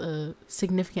has a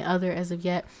significant other as of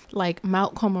yet, like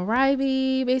Mount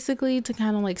Komorebi, basically, to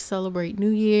kind of like celebrate New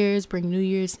Year's, bring New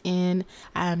Year's in.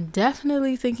 I'm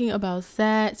definitely thinking about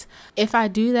that. If I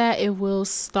do that, it will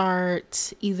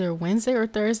start either Wednesday or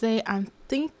Thursday. I'm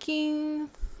thinking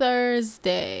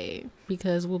Thursday,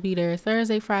 because we'll be there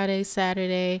Thursday, Friday,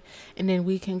 Saturday, and then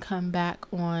we can come back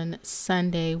on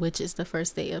Sunday, which is the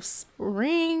first day of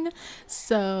spring.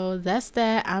 So that's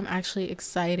that. I'm actually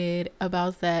excited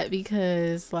about that,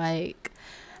 because like,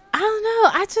 I don't know,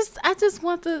 I just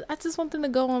want them to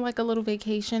go on like a little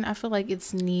vacation. I feel like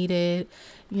it's needed,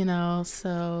 you know.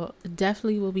 So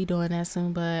definitely will be doing that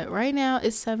soon. But right now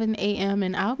it's 7 a.m.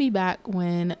 and I'll be back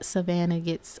when Savannah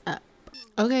gets up.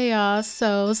 Okay, y'all,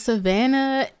 so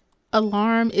Savannah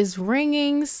alarm is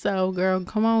ringing, so girl,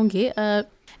 come on, get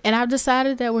up. And I've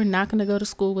decided that we're not going to go to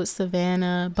school with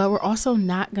Savannah, but we're also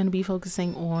not going to be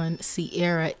focusing on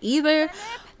Sierra either.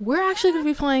 We're actually going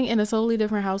to be playing in a totally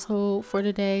different household for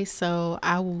today, so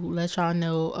I will let y'all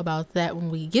know about that when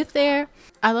we get there.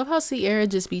 I love how Sierra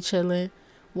just be chilling,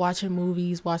 watching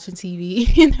movies, watching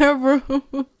TV in her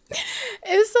room.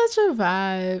 It's such a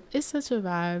vibe. It's such a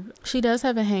vibe. She does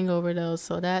have a hangover though,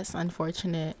 so that's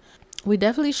unfortunate. We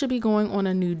definitely should be going on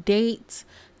a new date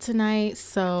tonight,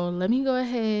 so let me go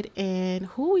ahead and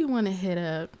who we want to hit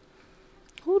up.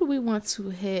 Who do we want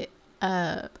to hit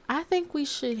up? I think we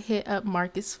should hit up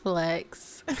Marcus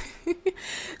Flex.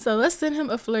 So let's send him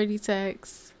a flirty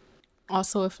text,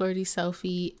 also a flirty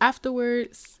selfie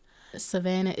afterwards.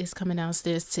 Savannah is coming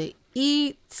downstairs to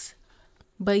eat.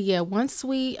 But yeah, once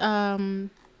we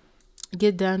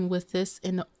get done with this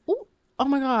oh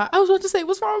my god, I was about to say,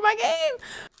 what's wrong with my game?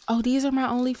 Oh, these are my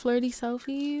only flirty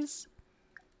selfies.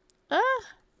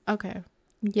 Okay.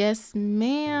 Yes,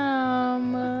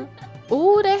 ma'am.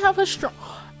 Oh, they have a strong,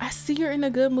 I see you're in a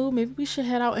good mood. Maybe we should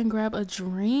head out and grab a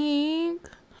drink.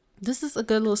 This is a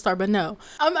good little start, but no,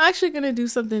 I'm actually gonna do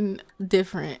something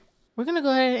different. We're gonna go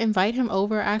ahead and invite him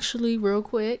over actually real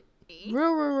quick.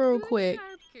 Real quick.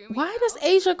 Why does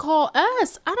Asia call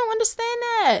us? I don't understand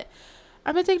that.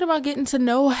 I've been thinking about getting to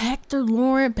know Hector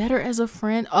Lauren better as a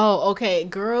friend. Oh, okay,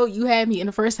 girl, you had me in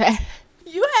the first half.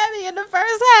 You had me in the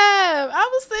first half. I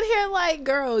was sitting here like,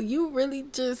 girl, you really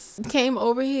just came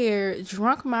over here,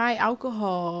 drunk my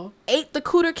alcohol, ate the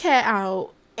cooter cat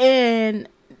out, and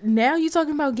now you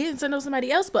talking about getting to know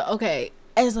somebody else. But okay,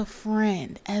 as a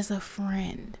friend.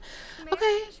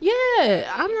 Okay,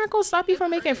 yeah, I'm not gonna stop you from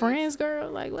making friends,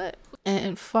 girl. Like, what?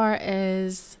 And far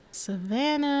as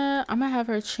Savannah, I'm gonna have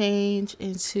her change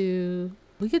into,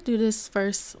 we could do this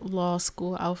first law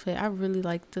school outfit. I really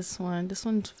like this one. This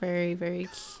one's very, very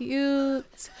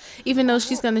cute. Even though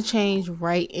she's gonna change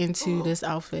right into this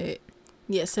outfit.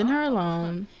 Yeah, send her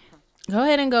alone. Go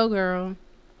ahead and go, girl.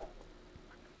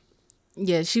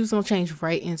 Yeah, she was gonna change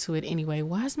right into it anyway.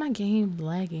 Why is my game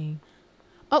lagging?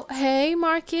 Oh, hey,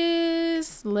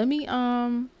 Marcus. Let me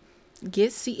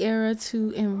get Sierra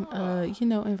to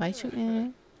invite you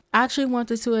in. I actually want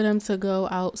the two of them to go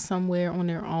out somewhere on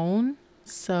their own,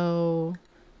 so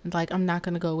like I'm not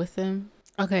gonna go with them.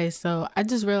 Okay, so I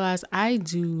just realized I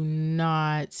do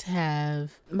not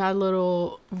have my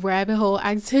little rabbit hole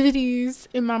activities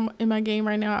in my game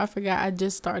right now. I forgot I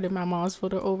just started my mom's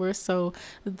folder over, so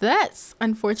that's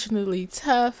unfortunately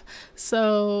tough.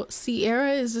 So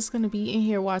Sierra is just going to be in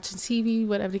here watching TV,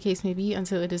 whatever the case may be,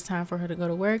 until it is time for her to go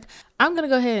to work. I'm going to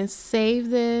go ahead and save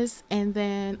this, and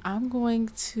then I'm going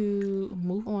to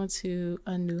move on to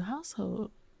a new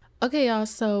household. Okay, y'all,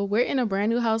 so we're in a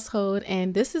brand new household,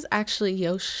 and this is actually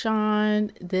Yoshan.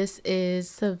 This is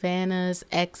Savannah's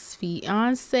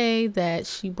ex-fiance that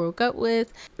she broke up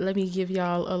with. Let me give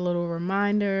y'all a little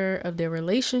reminder of their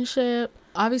relationship.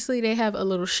 Obviously, they have a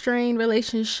little strained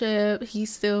relationship.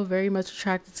 He's still very much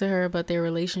attracted to her, but their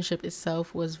relationship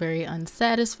itself was very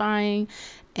unsatisfying.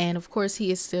 And of course,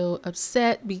 he is still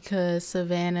upset because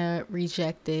Savannah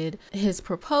rejected his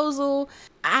proposal.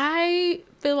 I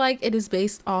feel like it is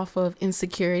based off of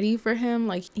insecurity for him.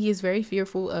 Like, he is very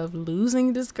fearful of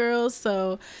losing this girl.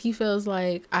 So he feels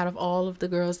like out of all of the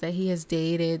girls that he has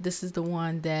dated, this is the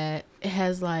one that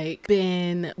has like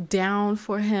been down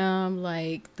for him.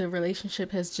 Like, the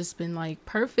relationship has just been like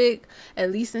perfect,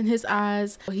 at least in his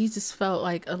eyes. He just felt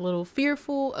like a little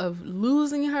fearful of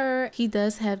losing her. He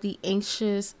does have the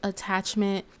anxious dangerous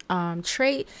attachment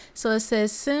trait. So it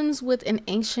says Sims with an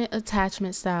ancient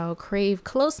attachment style crave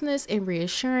closeness and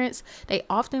reassurance. They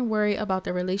often worry about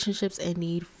their relationships and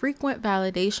need frequent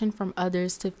validation from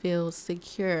others to feel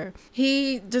secure.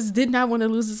 He just did not want to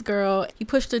lose this girl. He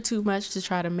pushed her too much to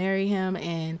try to marry him,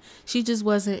 and she just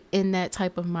wasn't in that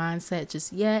type of mindset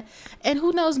just yet. And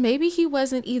who knows, maybe he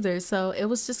wasn't either. So it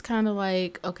was just kind of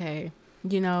like, okay,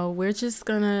 you know, we're just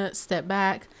gonna step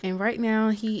back. And right now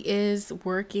he is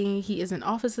working. He is an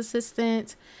office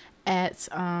assistant at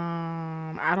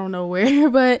I don't know where,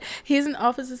 but he's an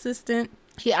office assistant.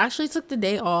 He actually took the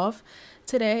day off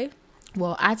today.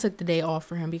 Well, I took the day off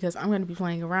for him because I'm gonna be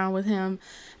playing around with him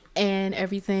and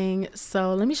everything.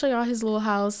 So let me show y'all his little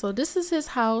house. So this is his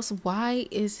house. Why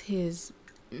is his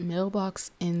mailbox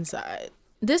inside?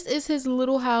 This is his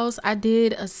little house. I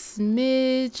did a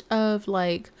smidge of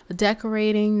like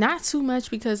decorating, not too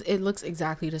much because it looks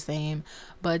exactly the same,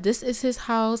 but this is his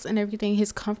house and everything.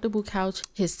 His comfortable couch,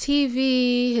 his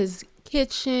TV, his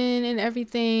kitchen and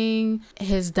everything,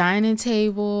 his dining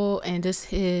table, and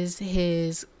this is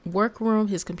his work room,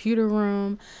 his computer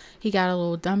room. He got a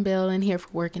little dumbbell in here for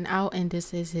working out, and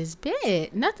this is his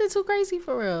bed. Nothing too crazy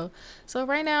for real. So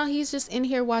right now he's just in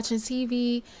here watching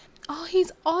TV. Oh,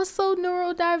 he's also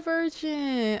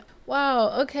neurodivergent.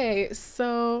 Wow. Okay,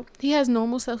 so he has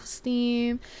normal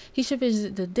self-esteem. He should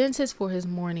visit the dentist for his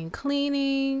morning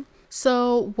cleaning.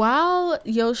 So while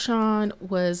Yoshan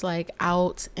was like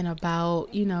out and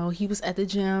about, you know, he was at the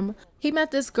gym, he met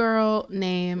this girl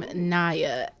named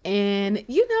Naya, and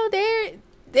you know,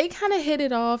 they kind of hit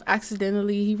it off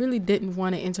accidentally. He really didn't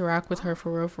want to interact with her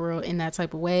for real in that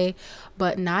type of way,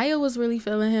 but Naya was really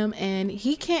feeling him, and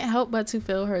he can't help but to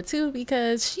feel her too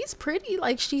because she's pretty,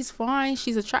 like she's fine,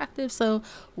 she's attractive. So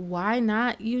why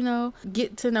not, you know,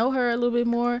 get to know her a little bit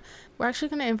more? We're actually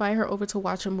going to invite her over to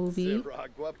watch a movie.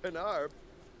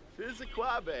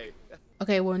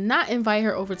 Okay, we'll not invite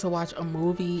her over to watch a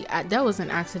movie. That was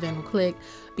an accidental click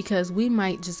because we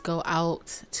might just go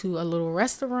out to a little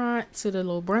restaurant, to the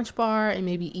little brunch bar, and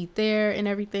maybe eat there and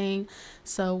everything.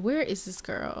 So where is this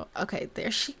girl? Okay,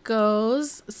 there she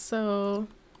goes. So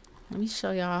let me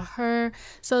show y'all her.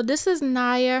 So this is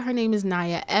Naya. Her name is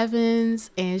Naya Evans,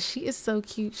 and she is so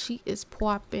cute. She is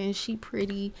popping. She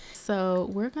pretty. So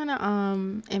we're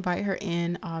gonna invite her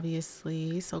in,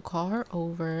 obviously. So call her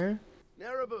over.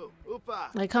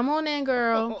 Like, come on in,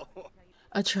 girl.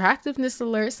 Attractiveness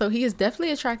alert. So he is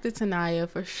definitely attracted to Naya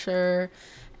for sure.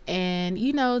 And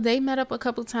you know, they met up a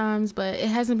couple times, but it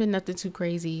hasn't been nothing too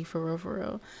crazy for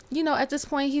real. You know, at this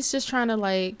point he's just trying to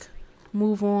like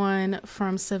move on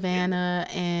from Savannah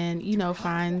and, you know,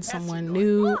 find someone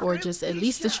new or just at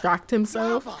least distract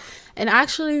himself. And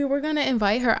actually we're gonna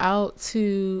invite her out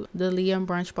to the Liam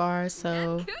brunch bar.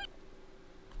 So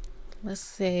let's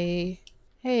say,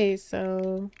 hey,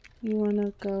 so you want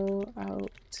to go out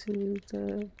to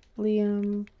the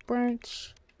Liam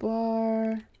brunch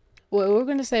bar? Well, we're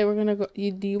going to say we're going to go.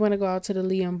 Do you want to go out to the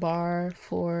Liam bar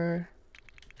for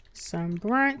some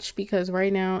brunch? Because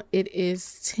right now it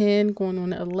is 10 going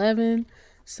on 11.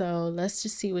 So let's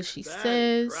just see what she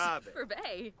says.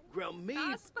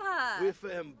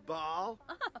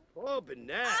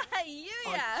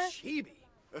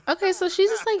 Okay, so she's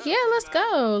just like, yeah, let's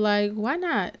go. Like, why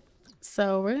not?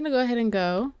 So we're gonna go ahead and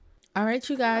go. All right,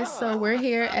 you guys, so we're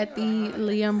here at the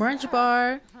Liam brunch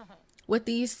bar with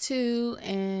these two,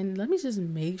 and let me just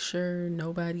make sure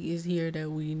nobody is here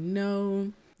that we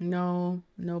know. No,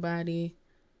 nobody.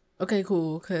 Okay,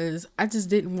 cool, because I just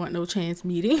didn't want no chance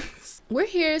meetings. We're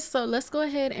here, so let's go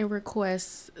ahead and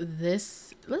request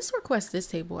this. Let's request this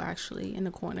table actually in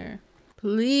the corner.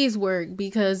 Please work,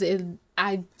 because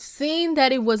I seen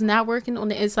that it was not working on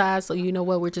the inside, so you know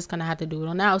what, we're just gonna have to do it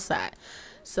on the outside.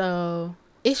 So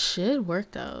it should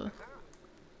work though.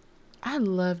 I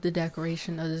love the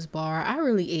decoration of this bar. I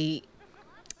really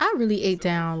ate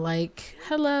down. Like,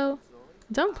 hello,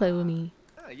 don't play with me.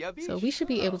 So we should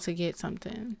be able to get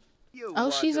something.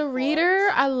 Oh, she's a reader.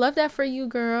 I love that for you,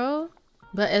 girl.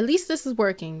 But at least this is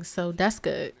working, so that's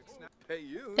good.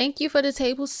 Thank you for the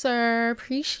table, sir.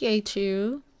 Appreciate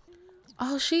you.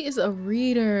 Oh, she is a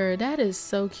reader. That is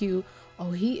so cute.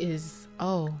 Oh, he is.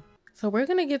 Oh, so we're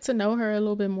gonna get to know her a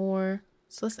little bit more.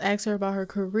 So let's ask her about her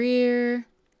career,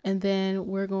 and then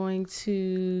we're going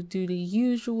to do the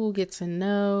usual get to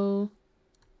know,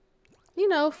 you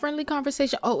know, friendly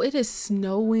conversation. Oh, it is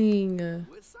snowing.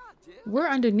 We're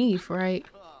underneath, right?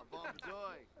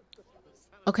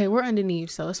 Okay, we're underneath,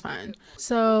 so it's fine.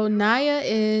 So Naya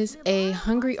is a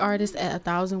hungry artist at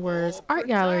 1,000 Words Art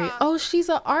Gallery. Oh, she's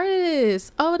an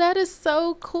artist. Oh, that is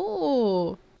so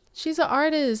cool. She's an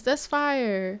artist. That's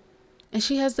fire. And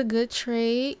she has the good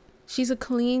trait. She's a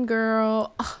clean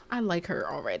girl. Oh, I like her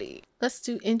already. Let's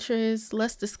do interests.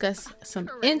 Let's discuss some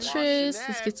interests.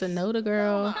 Let's get to know the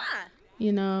girl,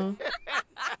 you know.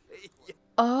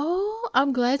 Oh,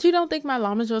 I'm glad you don't think my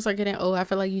llama jewels are getting old. I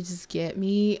feel like you just get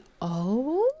me.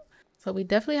 Oh, so we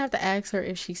definitely have to ask her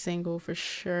if she's single for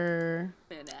sure.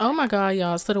 Oh my God,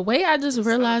 y'all. So the way I just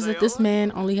realized that this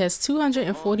man only has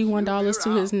 $241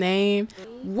 to his name.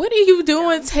 What are you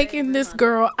doing taking this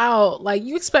girl out? Like,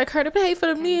 you expect her to pay for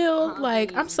the meal?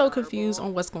 Like, I'm so confused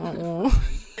on what's going on.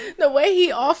 The way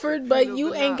he offered, but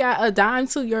you ain't got a dime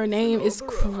to your name is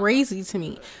crazy to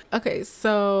me. Okay,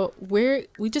 so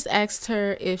we just asked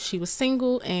her if she was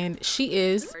single, and she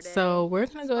is. So we're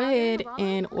gonna go ahead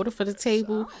and order for the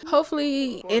table.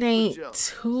 Hopefully it ain't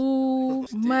too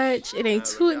much, it ain't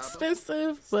too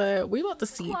expensive, but we about to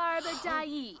see.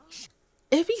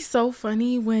 It'd be so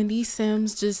funny when these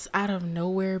Sims just out of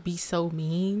nowhere be so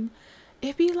mean.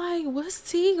 It'd be like, what's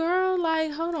tea, girl?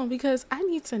 Like, hold on, because I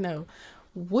need to know.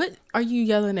 What are you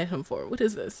yelling at him for? What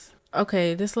is this?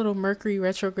 Okay, this little Mercury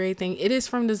retrograde thing. It is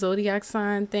from the zodiac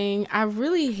sign thing. I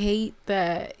really hate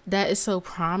that is so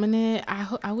prominent.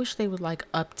 I wish they would like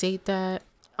update that.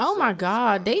 Oh my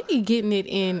God, they be getting it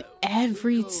in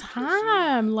every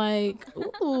time. Like,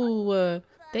 ooh,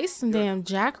 they some damn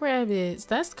jackrabbits.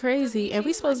 That's crazy. And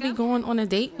we supposed to be going on a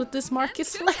date with this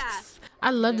Marcus Flex.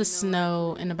 I love the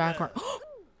snow in the background.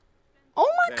 Oh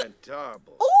my God.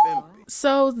 Oh,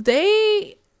 so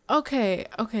they, okay,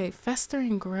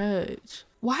 festering grudge.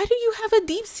 Why do you have a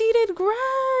deep-seated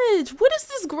grudge? What is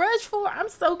this grudge for? I'm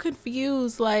so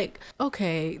confused. Like,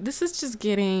 okay, this is just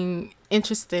getting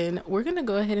interesting. We're gonna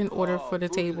go ahead and order for the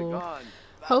table.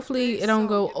 Hopefully it don't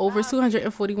go over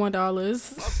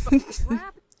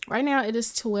 $241. Right now it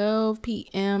is 12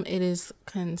 p.m. It is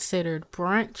considered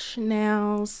brunch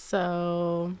now.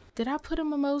 So did I put a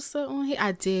mimosa on here?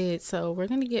 I did. So we're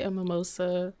gonna get a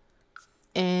mimosa.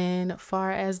 And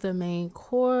far as the main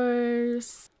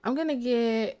course, I'm gonna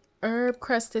get herb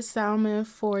crusted salmon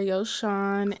for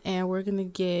Yoshan, and we're gonna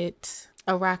get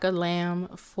a rack of lamb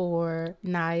for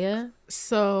Naya.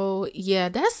 So yeah,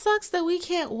 that sucks that we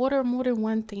can't order more than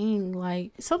one thing.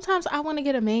 Like, sometimes I want to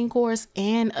get a main course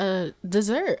and a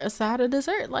dessert, a side of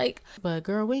dessert. Like, but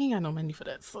girl, we ain't got no money for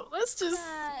that. So let's just,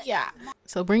 yeah.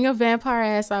 So bring your vampire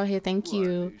ass out here. Thank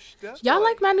you. Y'all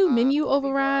like my new menu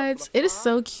overrides? It is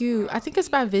so cute. I think it's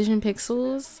by Vision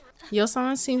Pixels.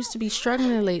 Yosan seems to be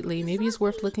struggling lately. Maybe it's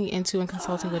worth looking into and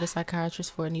consulting with a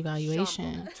psychiatrist for an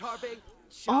evaluation.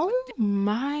 Oh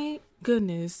my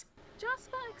goodness.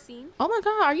 Oh my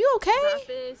God, are you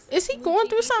okay? Is he going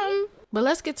through something? But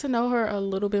let's get to know her a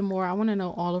little bit more. I want to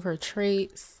know all of her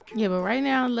traits. Yeah, but right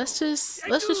now let's just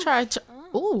try.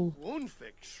 Ooh,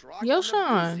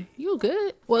 Yoshan, you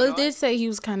good? Well, it did say he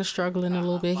was kind of struggling a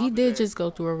little bit. He did just go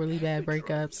through a really bad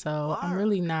breakup, so I'm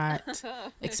really not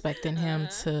expecting him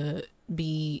to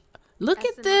be. Look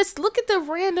at this. Look at the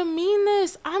random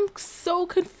meanness. I'm so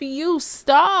confused.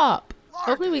 Stop.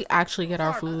 Hopefully we actually get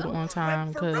our food on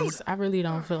time, because I really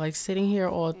don't feel like sitting here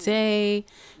all day,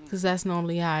 because that's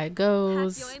normally how it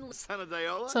goes.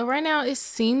 So right now it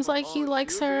seems like he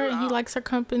likes her and he likes her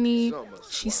company.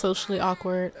 She's socially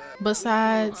awkward.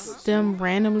 Besides them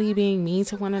randomly being mean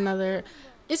to one another,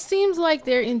 it seems like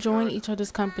they're enjoying each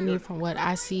other's company from what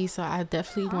I see. So I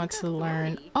definitely want to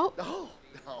learn. Oh,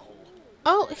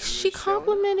 she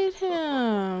complimented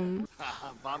him.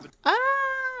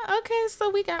 Okay,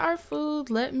 so we got our food.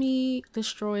 Let me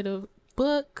destroy the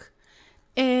book.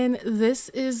 And this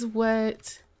is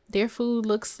what their food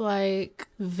looks like.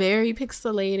 Very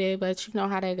pixelated, but you know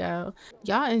how they go.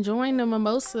 Y'all enjoying the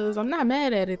mimosas. I'm not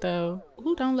mad at it though.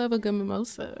 Who don't love a good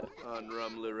mimosa?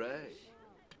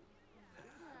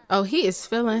 Oh, he is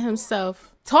feeling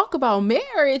himself. Talk about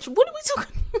marriage. What are we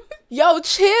talking about? Yo,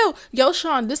 chill. Yo,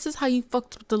 Sean, this is how you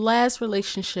fucked up the last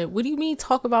relationship. What do you mean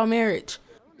talk about marriage?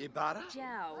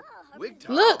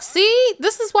 Look, see?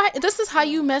 This is how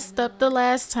you messed up the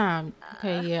last time.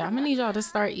 Okay, yeah. I'm gonna need y'all to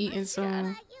start eating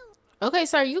soon. Okay,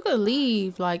 sir, you could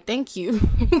leave. Like, thank you.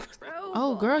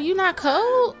 Oh, girl, you not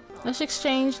cold? Let's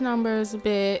exchange numbers a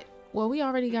bit. Well, we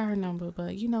already got her number,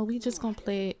 but you know, we just gonna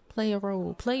play a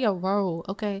role,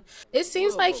 okay? It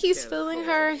seems like he's feeling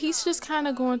her. He's just kind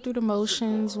of going through the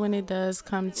motions when it does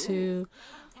come to,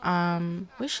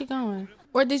 where's she going?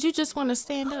 Or did you just want to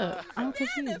stand up? I'm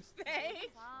confused.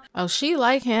 Oh, she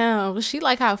like him. She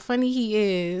like how funny he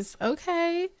is.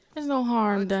 Okay. There's no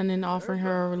harm done in offering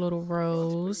her a little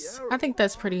rose. I think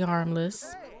that's pretty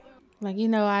harmless. Like, you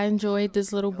know, I enjoyed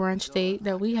this little brunch date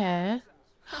that we had.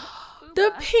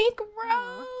 The pink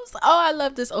rose. Oh, I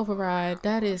love this override.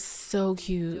 That is so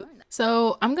cute.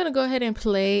 So I'm gonna go ahead and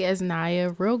play as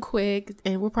Naya real quick,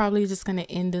 and we're probably just gonna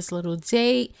end this little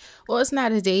date. Well, it's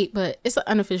not a date, but it's an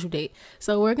unofficial date.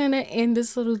 So we're gonna end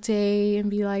this little day and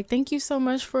be like, thank you so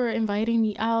much for inviting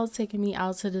me out, taking me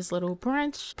out to this little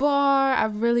brunch bar. I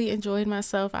really enjoyed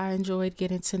myself. I enjoyed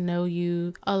getting to know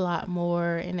you a lot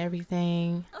more and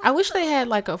everything. I wish they had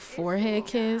like a forehead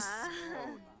kiss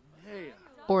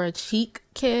or a cheek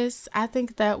kiss. I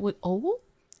think that would, oh.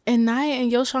 And Naya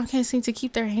and Yoshan can't seem to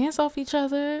keep their hands off each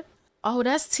other. Oh,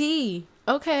 that's T.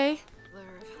 Okay.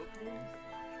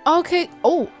 Okay.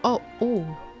 Oh.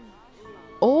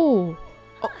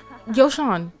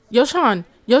 Yoshan.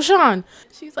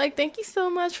 She's like, thank you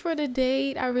so much for the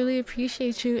date. I really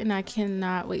appreciate you, and I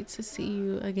cannot wait to see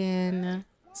you again.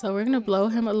 So we're gonna blow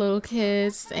him a little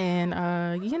kiss,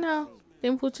 and you know,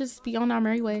 then we'll just be on our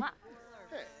merry way.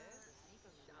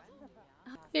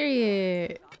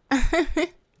 Period.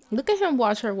 Look at him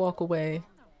watch her walk away.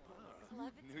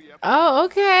 Oh,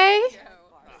 okay.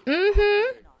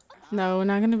 No, we're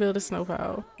not gonna build a snow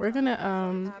pile. We're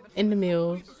gonna end the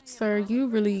meal. Sir, you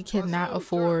really cannot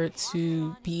afford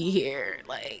to be here.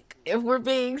 Like, if we're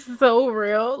being so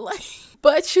real, like,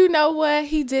 but you know what?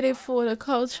 He did it for the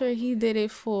culture. He did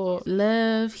it for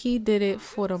love. He did it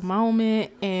for the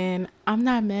moment, and I'm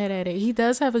not mad at it. He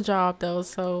does have a job though,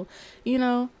 so you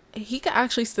know, he could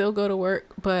actually still go to work,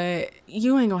 but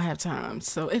you ain't gonna have time,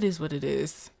 so it is what it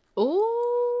is.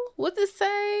 Ooh, what did it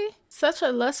say? Such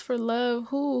a lust for love.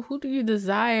 Who do you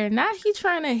desire? Not he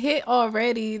trying to hit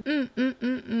already.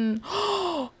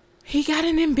 He got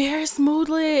an embarrassed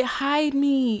moodlet. Hide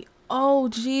me. Oh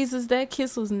Jesus, that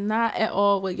kiss was not at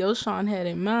all what Yoshan had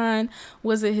in mind.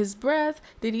 Was it his breath?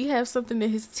 Did he have something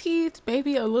in his teeth?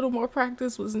 Maybe a little more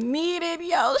practice was needed.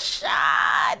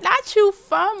 Yoshan, not you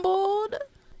fumbled.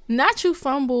 Not you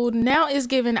fumbled. Now it's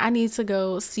given I need to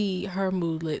go see her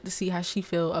moodlet to see how she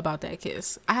feel about that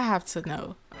kiss. I have to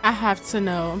know.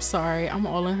 I'm sorry. I'm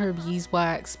all in her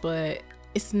beeswax, but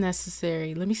it's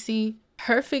necessary. Let me see.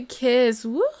 Perfect kiss.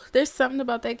 Woo. There's something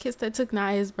about that kiss that took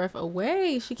Naya's breath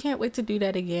away. She can't wait to do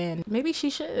that again. Maybe she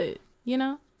should, you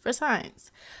know, for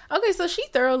science. Okay, so she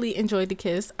thoroughly enjoyed the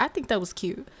kiss. I think that was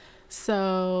cute.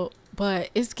 So, but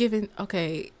it's given,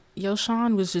 okay,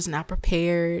 Yoshan was just not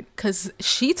prepared because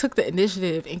she took the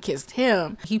initiative and kissed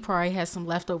him. He probably had some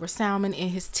leftover salmon in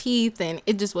his teeth and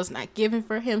it just was not given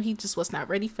for him. He just was not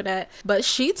ready for that. But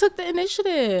she took the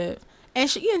initiative and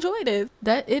she enjoyed it.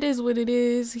 That it is what it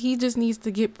is. He just needs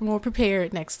to get more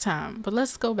prepared next time. But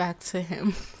let's go back to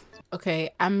him. Okay,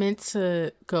 I meant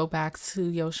to go back to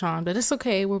Yoshan, but it's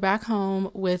okay. We're back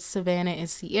home with Savannah and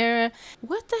Sierra.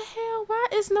 What the hell? Why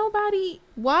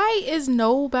is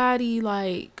nobody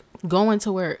like going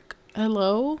to work?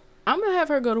 Hello? I'm gonna have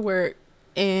her go to work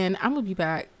and I'm gonna be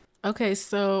back. Okay,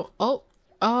 so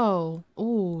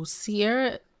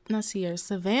Savannah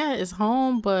is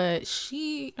home, but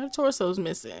her torso's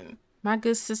missing. My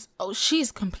good sis,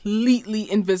 she's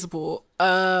completely invisible.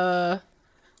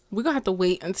 We're gonna have to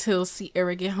wait until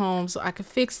Sierra get home so I can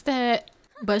fix that.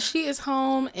 But she is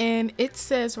home and it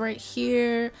says right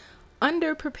here,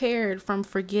 underprepared from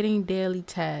forgetting daily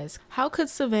tasks. How could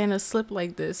Savannah slip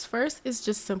like this? First, it's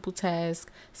just simple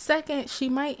tasks. Second, she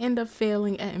might end up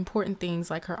failing at important things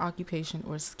like her occupation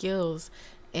or skills.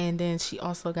 And then she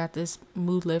also got this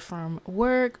moodlet from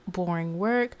work, boring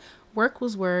work. Work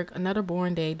was work, another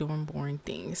boring day doing boring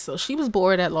things. So she was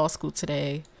bored at law school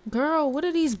today. Girl, what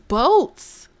are these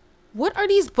boats? What are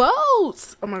these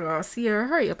boats? Oh my God, Sierra,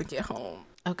 hurry up and get home.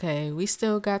 Okay, we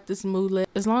still got this moodlet.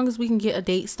 As long as we can get a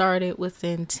date started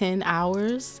within 10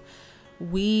 hours,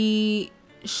 we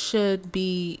should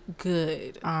be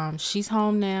good. She's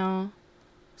home now.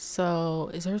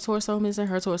 So is her torso missing?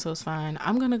 Her torso's fine.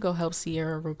 I'm gonna go help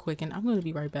Sierra real quick and I'm gonna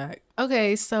be right back.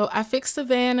 Okay, so I fixed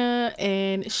Savannah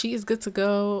and she is good to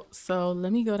go. So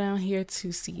let me go down here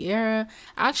to Sierra.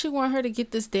 I actually want her to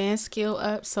get this dance skill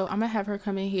up. So I'm gonna have her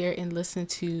come in here and listen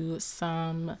to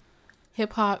some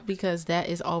hip hop because that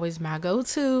is always my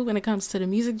go-to when it comes to the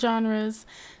music genres.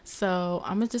 So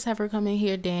I'm gonna just have her come in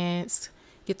here, dance,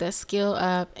 get that skill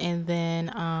up, and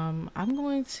then I'm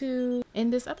going to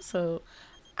end this episode.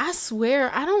 I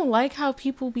swear, I don't like how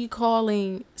people be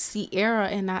calling Sierra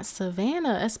and not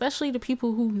Savannah, especially the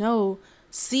people who know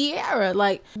Sierra.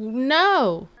 Like,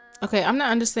 no. Okay, I'm not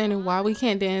understanding why we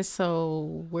can't dance,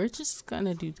 so we're just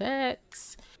gonna do that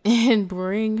and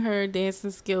bring her dancing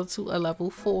skill to a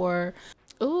level 4.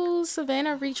 Ooh,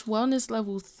 Savannah reached wellness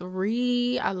level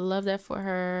 3. I love that for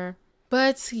her.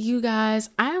 But you guys,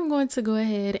 I am going to go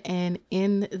ahead and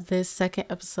end this second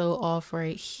episode off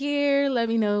right here. Let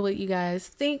me know what you guys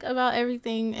think about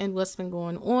everything and what's been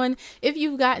going on. If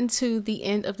you've gotten to the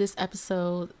end of this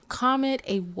episode, comment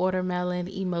a watermelon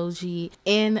emoji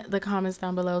in the comments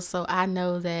down below so I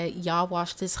know that y'all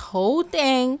watched this whole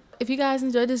thing. If you guys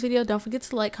enjoyed this video, don't forget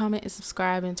to like, comment, and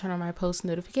subscribe, and turn on my post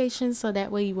notifications so that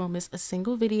way you won't miss a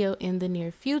single video in the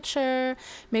near future.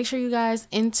 Make sure you guys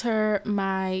enter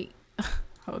my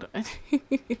hold on.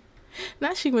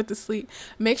 Now she went to sleep.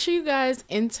 Make sure you guys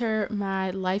enter my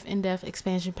Life and Death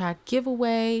expansion pack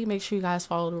giveaway. Make sure you guys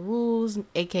follow the rules,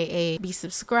 aka be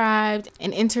subscribed,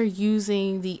 and enter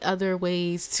using the other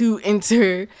ways to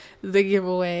enter the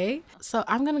giveaway. So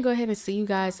I'm gonna go ahead and see you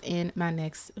guys in my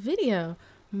next video.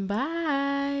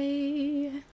 Bye.